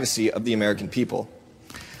the privacy of the American people?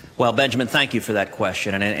 Well, Benjamin, thank you for that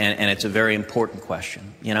question, and it's a very important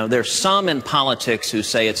question. You know, there's some in politics who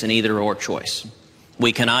say it's an either-or choice.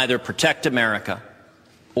 We can either protect America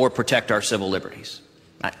or protect our civil liberties.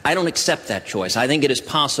 I don't accept that choice. I think it is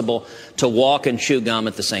possible to walk and chew gum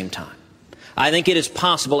at the same time. I think it is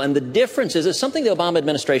possible, and the difference is it's something the Obama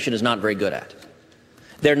administration is not very good at.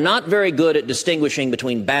 They're not very good at distinguishing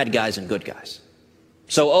between bad guys and good guys.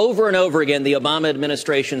 So over and over again, the Obama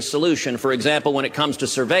administration's solution, for example, when it comes to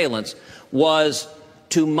surveillance, was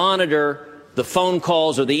to monitor the phone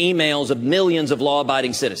calls or the emails of millions of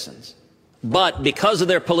law-abiding citizens. But because of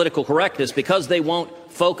their political correctness, because they won't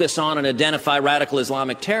focus on and identify radical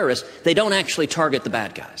Islamic terrorists, they don't actually target the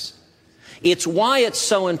bad guys. It's why it's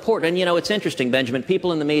so important. And, you know, it's interesting, Benjamin,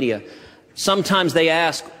 people in the media, sometimes they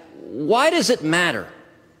ask, why does it matter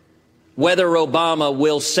whether Obama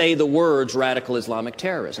will say the words radical Islamic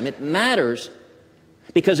terrorism? It matters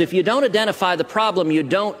because if you don't identify the problem, you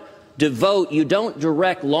don't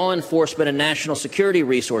direct law enforcement and national security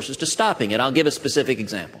resources to stopping it. I'll give a specific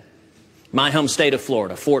example. My home state of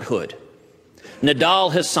Florida, Fort Hood.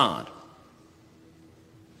 Nidal Hasan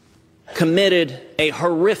committed a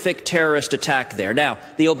horrific terrorist attack there. Now,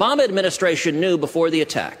 the Obama administration knew before the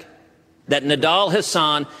attack that Nidal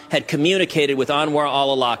Hasan had communicated with Anwar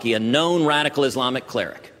al-Awlaki, a known radical Islamic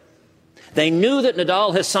cleric. They knew that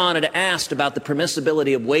Nidal Hasan had asked about the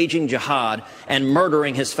permissibility of waging jihad and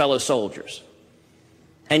murdering his fellow soldiers.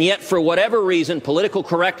 And yet, for whatever reason, political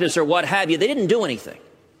correctness or what have you, they didn't do anything.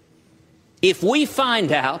 If we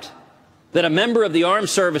find out that a member of the armed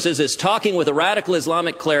services is talking with a radical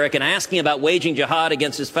Islamic cleric and asking about waging jihad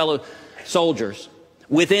against his fellow soldiers,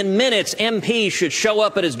 within minutes, MPs should show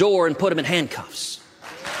up at his door and put him in handcuffs.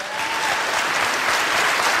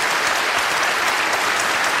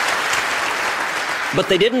 But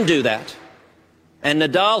they didn't do that. And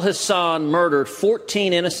Nidal Hasan murdered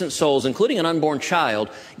 14 innocent souls, including an unborn child,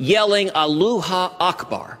 yelling Allahu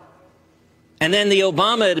Akbar. And then the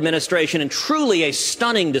Obama administration, in truly a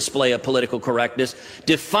stunning display of political correctness,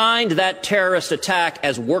 defined that terrorist attack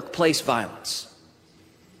as workplace violence.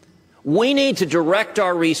 We need to direct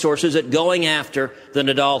our resources at going after the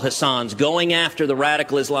Nidal Hassans, going after the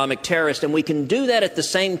radical Islamic terrorists, and we can do that at the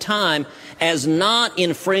same time as not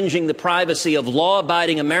infringing the privacy of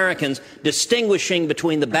law-abiding Americans, distinguishing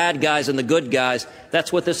between the bad guys and the good guys.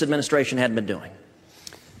 That's what this administration had been doing.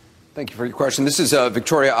 Thank you for your question. This is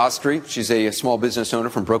Victoria Ostry. She's a small business owner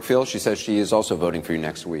from Brookfield. She says she is also voting for you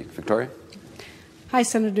next week. Victoria? Hi,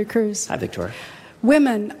 Senator Cruz. Hi, Victoria.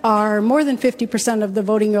 Women are more than 50% of the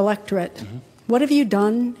voting electorate. Mm-hmm. What have you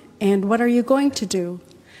done and what are you going to do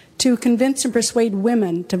to convince and persuade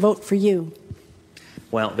women to vote for you?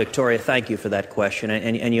 Well, Victoria, thank you for that question.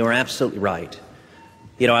 And you're absolutely right.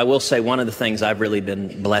 You know, I will say one of the things I've really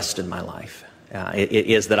been blessed in my life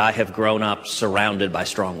is that I have grown up surrounded by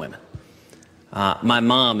strong women. My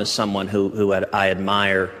mom is someone who I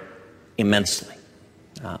admire immensely.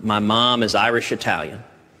 My mom is Irish-Italian.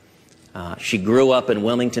 She grew up in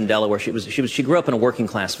Wilmington, Delaware. She grew up in a working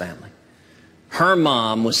class family. Her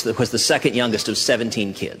mom was the second youngest of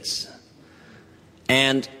 17 kids.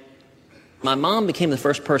 And my mom became the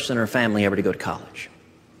first person in her family ever to go to college.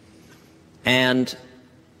 And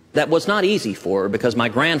that was not easy for her because my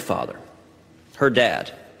grandfather, her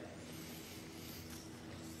dad,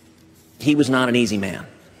 he was not an easy man.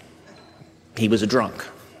 He was a drunk.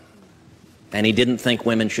 And he didn't think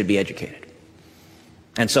women should be educated.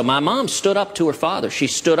 And so my mom stood up to her father. She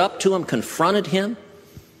stood up to him, confronted him,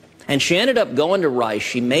 and she ended up going to Rice.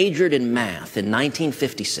 She majored in math in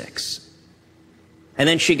 1956. And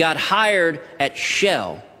then she got hired at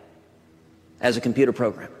Shell as a computer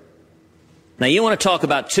programmer. Now, you want to talk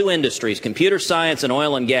about two industries, computer science and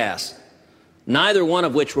oil and gas, neither one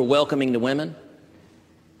of which were welcoming to women.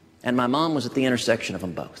 And my mom was at the intersection of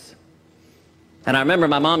them both. And I remember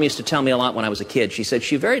my mom used to tell me a lot when I was a kid. She said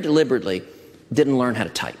she very deliberately didn't learn how to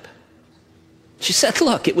type. She said,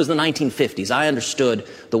 look, it was the 1950s. I understood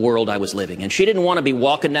the world I was living in. She didn't want to be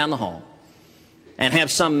walking down the hall and have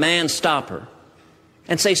some man stop her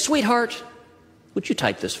and say, sweetheart, would you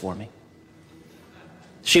type this for me?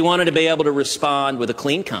 She wanted to be able to respond with a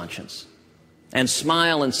clean conscience and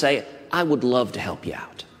smile and say, I would love to help you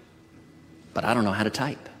out, but I don't know how to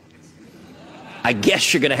type. I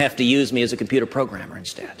guess you're going to have to use me as a computer programmer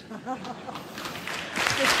instead.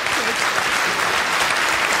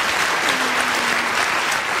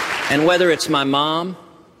 And whether it's my mom,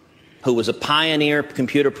 who was a pioneer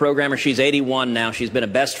computer programmer, she's 81 now, she's been a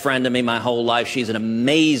best friend to me my whole life, she's an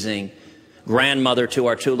amazing grandmother to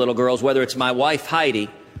our two little girls, whether it's my wife, Heidi,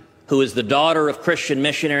 who is the daughter of Christian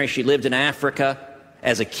missionaries. She lived in Africa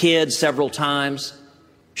as a kid several times.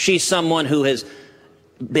 She's someone who has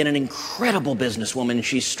been an incredible businesswoman, and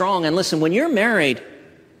she's strong. And listen, when you're married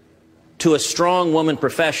to a strong woman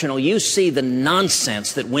professional, you see the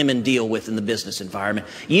nonsense that women deal with in the business environment.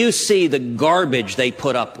 You see the garbage they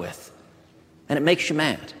put up with, and it makes you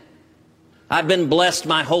mad. I've been blessed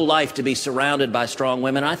my whole life to be surrounded by strong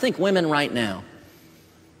women. I think women right now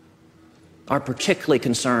are particularly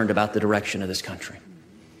concerned about the direction of this country,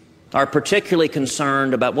 are particularly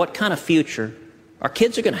concerned about what kind of future our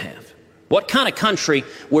kids are going to have, what kind of country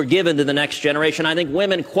we're given to the next generation. I think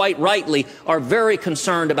women, quite rightly, are very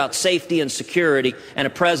concerned about safety and security and a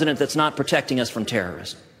president that's not protecting us from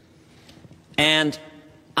terrorism. And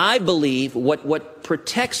I believe what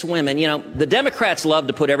protects women, you know, the Democrats love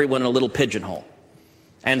to put everyone in a little pigeonhole.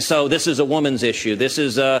 And so this is a woman's issue. This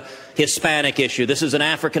is a Hispanic issue. This is an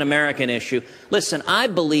African American issue. Listen, I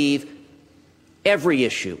believe every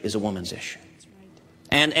issue is a woman's issue.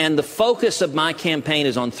 And the focus of my campaign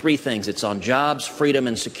is on three things. It's on jobs, freedom,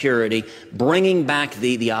 and security, bringing back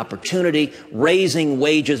the opportunity, raising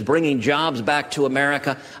wages, bringing jobs back to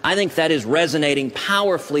America. I think that is resonating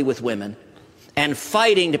powerfully with women, and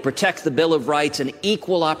fighting to protect the Bill of Rights and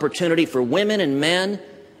equal opportunity for women and men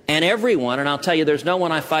and everyone. And I'll tell you, there's no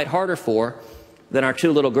one I fight harder for than our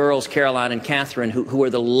two little girls, Caroline and Catherine, who are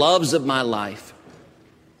the loves of my life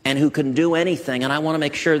and who can do anything. And I want to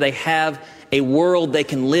make sure they have a world they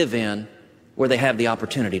can live in where they have the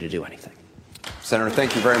opportunity to do anything. Senator,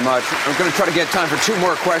 thank you very much. I'm going to try to get time for two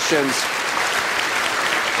more questions.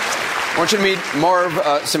 I want you to meet Marv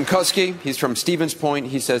Simkowski. He's from Stevens Point.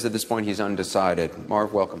 He says at this point he's undecided.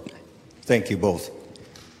 Marv, welcome. Thank you both.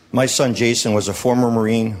 My son Jason was a former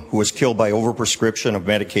Marine who was killed by overprescription of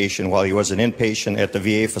medication while he was an inpatient at the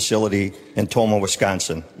VA facility in Toma,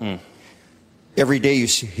 Wisconsin. Every day you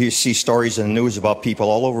see stories in the news about people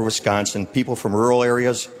all over Wisconsin, people from rural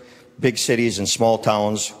areas, big cities, and small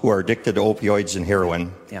towns who are addicted to opioids and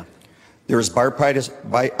heroin. Yeah. There is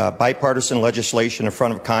bipartisan legislation in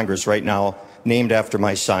front of Congress right now named after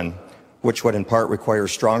my son, which would in part require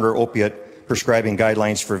stronger opiate prescribing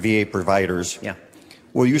guidelines for VA providers. Yeah.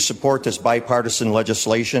 Will you support this bipartisan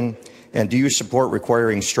legislation, and do you support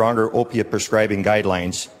requiring stronger opiate prescribing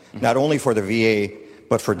guidelines, not only for the VA,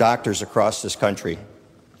 but for doctors across this country?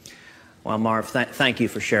 Well, Marv, thank you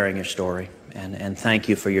for sharing your story, and thank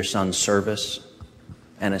you for your son's service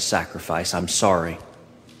and his sacrifice. I'm sorry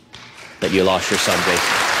that you lost your son,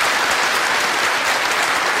 Jason.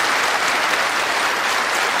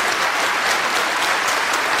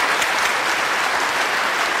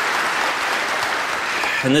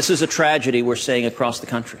 And this is a tragedy we're seeing across the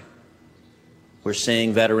country. We're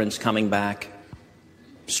seeing veterans coming back,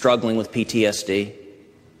 struggling with PTSD,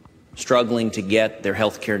 struggling to get their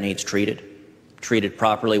health care needs treated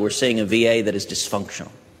properly. We're seeing a VA that is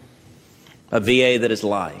dysfunctional, a VA that is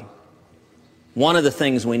lying. One of the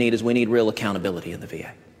things we need is real accountability in the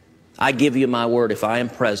VA. I give you my word, if I am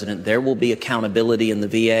president, there will be accountability in the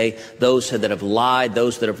VA. Those that have lied,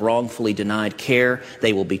 those that have wrongfully denied care,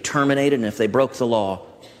 they will be terminated, and if they broke the law,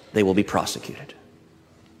 they will be prosecuted.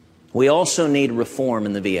 We also need reform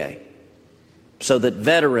in the VA so that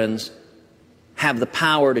veterans have the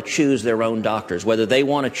power to choose their own doctors. Whether they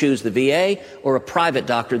want to choose the VA or a private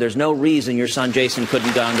doctor, there's no reason your son Jason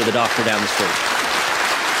couldn't go to the doctor down the street.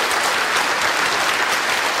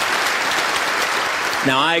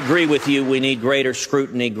 Now, I agree with you. We need greater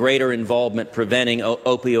scrutiny, greater involvement preventing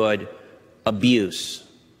opioid abuse.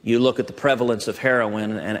 You look at the prevalence of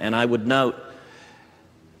heroin, and I would note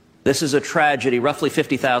this is a tragedy. Roughly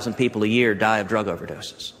 50,000 people a year die of drug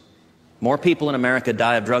overdoses. More people in America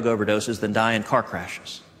die of drug overdoses than die in car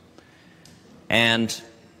crashes. And,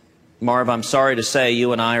 Marv, I'm sorry to say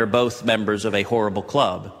you and I are both members of a horrible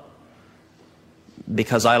club,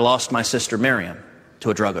 because I lost my sister Miriam to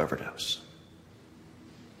a drug overdose.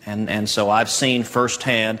 And so I've seen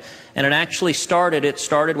firsthand, and it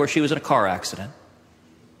started where she was in a car accident,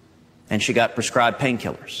 and she got prescribed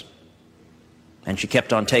painkillers. And she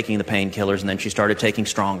kept on taking the painkillers, and then she started taking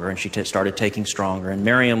stronger, and she started taking stronger. And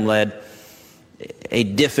Miriam led a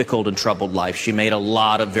difficult and troubled life. She made a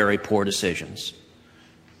lot of very poor decisions.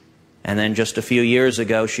 And then just a few years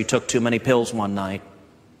ago, she took too many pills one night,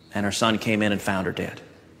 and her son came in and found her dead.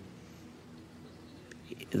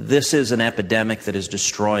 This is an epidemic that is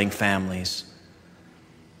destroying families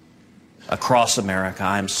across America.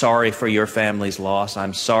 I'm sorry for your family's loss.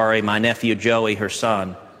 I'm sorry. My nephew Joey, her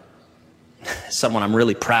son, someone I'm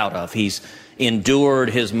really proud of. He's endured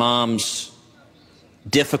his mom's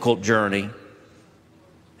difficult journey,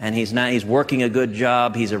 And he's working a good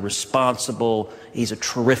job. He's he's a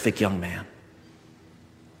terrific young man.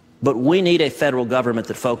 But we need a federal government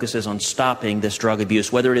that focuses on stopping this drug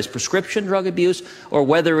abuse, whether it is prescription drug abuse or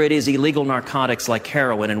whether it is illegal narcotics like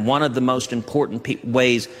heroin. And one of the most important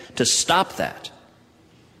ways to stop that,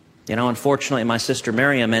 unfortunately, my sister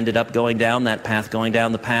Miriam ended up going down the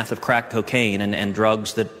path of crack cocaine and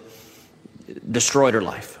drugs that destroyed her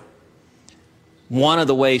life. One of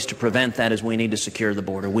the ways to prevent that is we need to secure the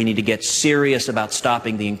border. We need to get serious about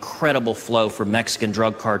stopping the incredible flow from Mexican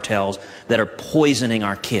drug cartels that are poisoning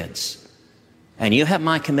our kids. And you have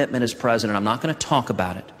my commitment as president. I'm not going to talk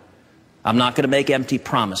about it. I'm not going to make empty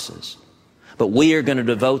promises. But we are going to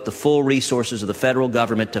devote the full resources of the federal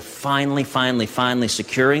government to finally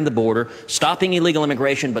securing the border, stopping illegal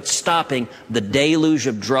immigration, but stopping the deluge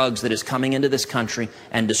of drugs that is coming into this country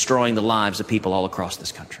and destroying the lives of people all across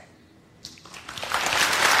this country.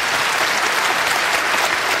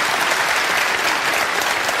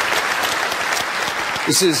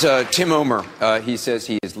 This is Tim Omer. He says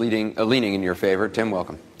he is leaning in your favor. Tim,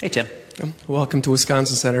 welcome. Hey, Tim. Welcome to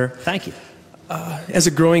Wisconsin, Senator. Thank you. As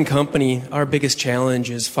a growing company, our biggest challenge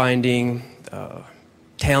is finding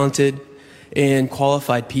talented and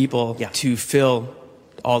qualified people to fill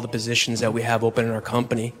all the positions that we have open in our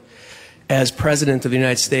company. As President of the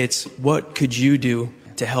United States, what could you do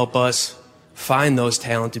to help us find those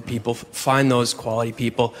talented people, find those quality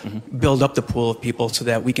people, build up the pool of people so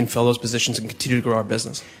that we can fill those positions and continue to grow our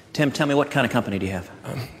business? Tim, tell me, what kind of company do you have?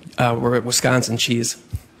 We're at Wisconsin Cheese.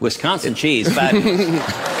 Wisconsin Cheese, fabulous.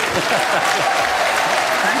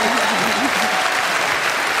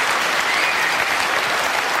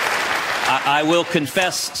 I will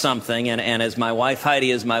confess something, and as my wife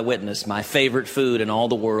Heidi is my witness, my favorite food in all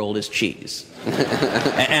the world is cheese.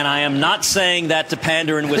 And I am not saying that to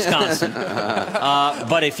pander in Wisconsin,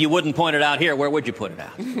 but if you wouldn't point it out here, where would you put it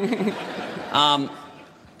out?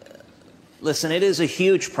 Listen, it is a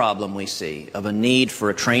huge problem we see of a need for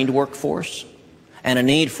a trained workforce and a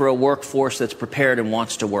need for a workforce that's prepared and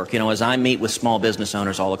wants to work. As I meet with small business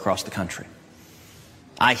owners all across the country,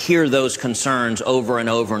 I hear those concerns over and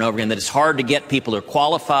over and over again, that it's hard to get people who are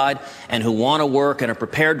qualified and who want to work and are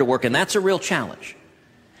prepared to work, and that's a real challenge.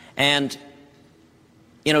 And,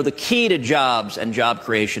 the key to jobs and job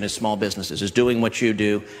creation is small businesses, is doing what you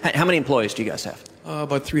do. How many employees do you guys have?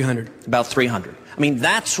 About 300. About 300. I mean,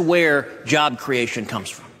 that's where job creation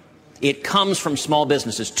comes from. It comes from small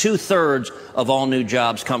businesses. 2/3 of all new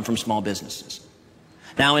jobs come from small businesses.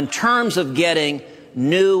 Now, in terms of getting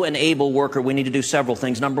new and able worker, we need to do several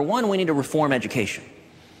things. Number one, we need to reform education.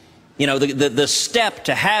 The step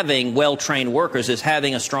to having well-trained workers is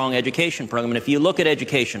having a strong education program. And if you look at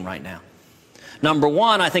education right now, number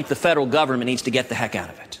one, I think the federal government needs to get the heck out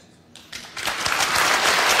of it.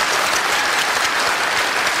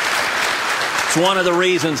 It's one of the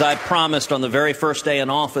reasons I promised on the very first day in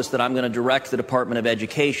office that I'm going to direct the Department of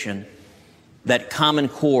Education that Common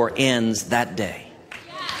Core ends that day.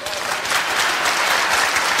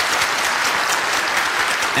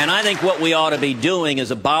 And I think what we ought to be doing is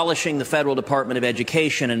abolishing the Federal Department of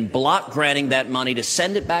Education and block granting that money to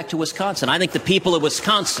send it back to Wisconsin. I think the people of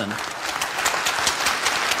Wisconsin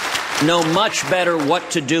know much better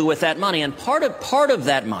what to do with that money. And part of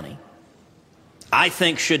that money, I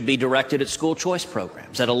think, should be directed at school choice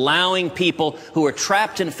programs, at allowing people who are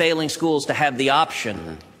trapped in failing schools to have the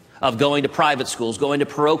option of going to private schools, going to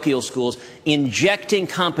parochial schools, injecting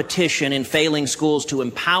competition in failing schools to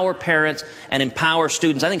empower parents and empower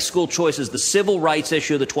students. I think school choice is the civil rights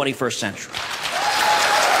issue of the 21st century.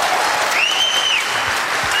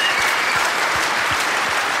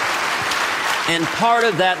 And part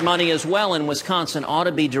of that money as well in Wisconsin ought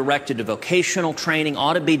to be directed to vocational training,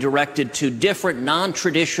 ought to be directed to different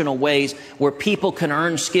non-traditional ways where people can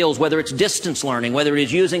earn skills, whether it's distance learning, whether it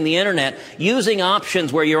is using the internet, using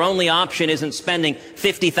options where your only option isn't spending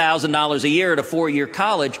 $50,000 a year at a 4-year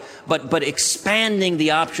college, but expanding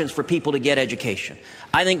the options for people to get education.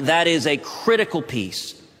 I think that is a critical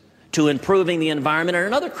piece to improving the environment. And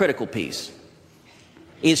another critical piece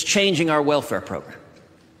is changing our welfare program.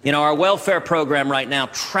 Our welfare program right now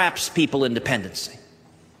traps people in dependency.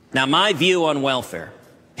 Now, my view on welfare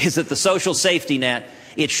is that the social safety net,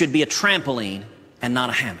 it should be a trampoline and not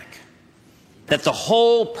a hammock. That the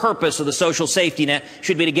whole purpose of the social safety net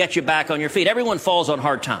should be to get you back on your feet. Everyone falls on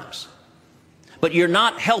hard times. But you're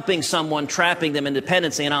not helping someone, trapping them in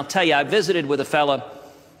dependency. And I'll tell you, I visited with a fellow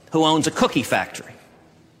who owns a cookie factory.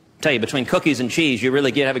 I'll tell you, between cookies and cheese, you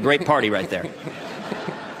really have a great party right there.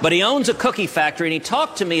 But he owns a cookie factory, and he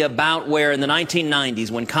talked to me about where in the 1990s,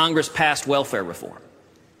 when Congress passed welfare reform,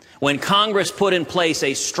 when Congress put in place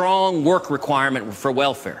a strong work requirement for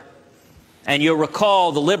welfare. And you'll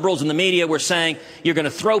recall the liberals and the media were saying, you're going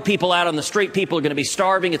to throw people out on the street, people are going to be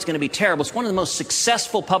starving, it's going to be terrible. It's one of the most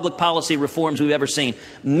successful public policy reforms we've ever seen.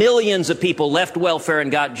 Millions of people left welfare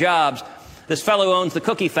and got jobs. This fellow who owns the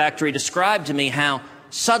cookie factory described to me how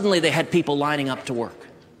suddenly they had people lining up to work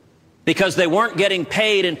because they weren't getting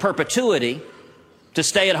paid in perpetuity to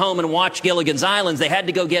stay at home and watch Gilligan's Islands. They had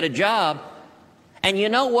to go get a job. And you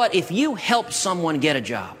know what? If you help someone get a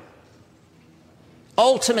job,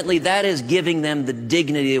 ultimately, that is giving them the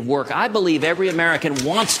dignity of work. I believe every American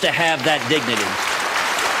wants to have that dignity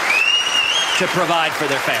to provide for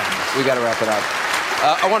their families. We got to wrap it up.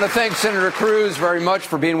 I want to thank Senator Cruz very much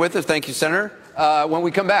for being with us. Thank you, Senator. When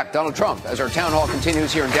we come back, Donald Trump, as our town hall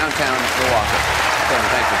continues here in downtown Milwaukee. Senator,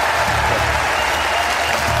 thank you.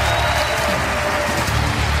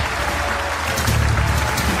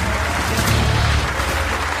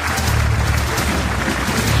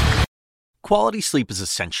 Quality sleep is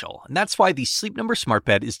essential, and that's why the Sleep Number Smart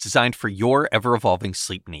Bed is designed for your ever-evolving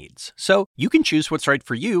sleep needs. So you can choose what's right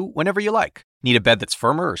for you whenever you like. Need a bed that's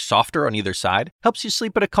firmer or softer on either side? Helps you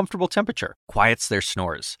sleep at a comfortable temperature. Quiets their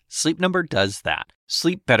snores. Sleep Number does that.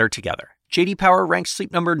 Sleep better together. J.D. Power ranks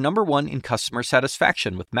Sleep Number #1 in customer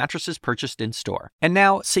satisfaction with mattresses purchased in-store. And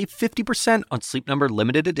now, save 50% on Sleep Number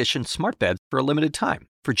limited edition smart beds for a limited time.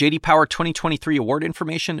 For J.D. Power 2023 award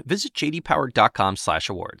information, visit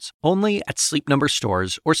jdpower.com/awards. Only at Sleep Number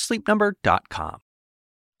stores or sleepnumber.com.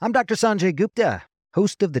 I'm Dr. Sanjay Gupta,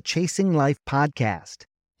 host of the Chasing Life podcast.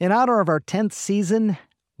 In honor of our 10th season,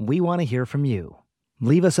 we want to hear from you.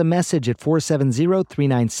 Leave us a message at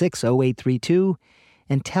 470-396-0832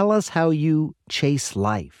 and tell us how you chase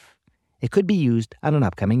life. It could be used on an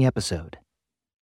upcoming episode.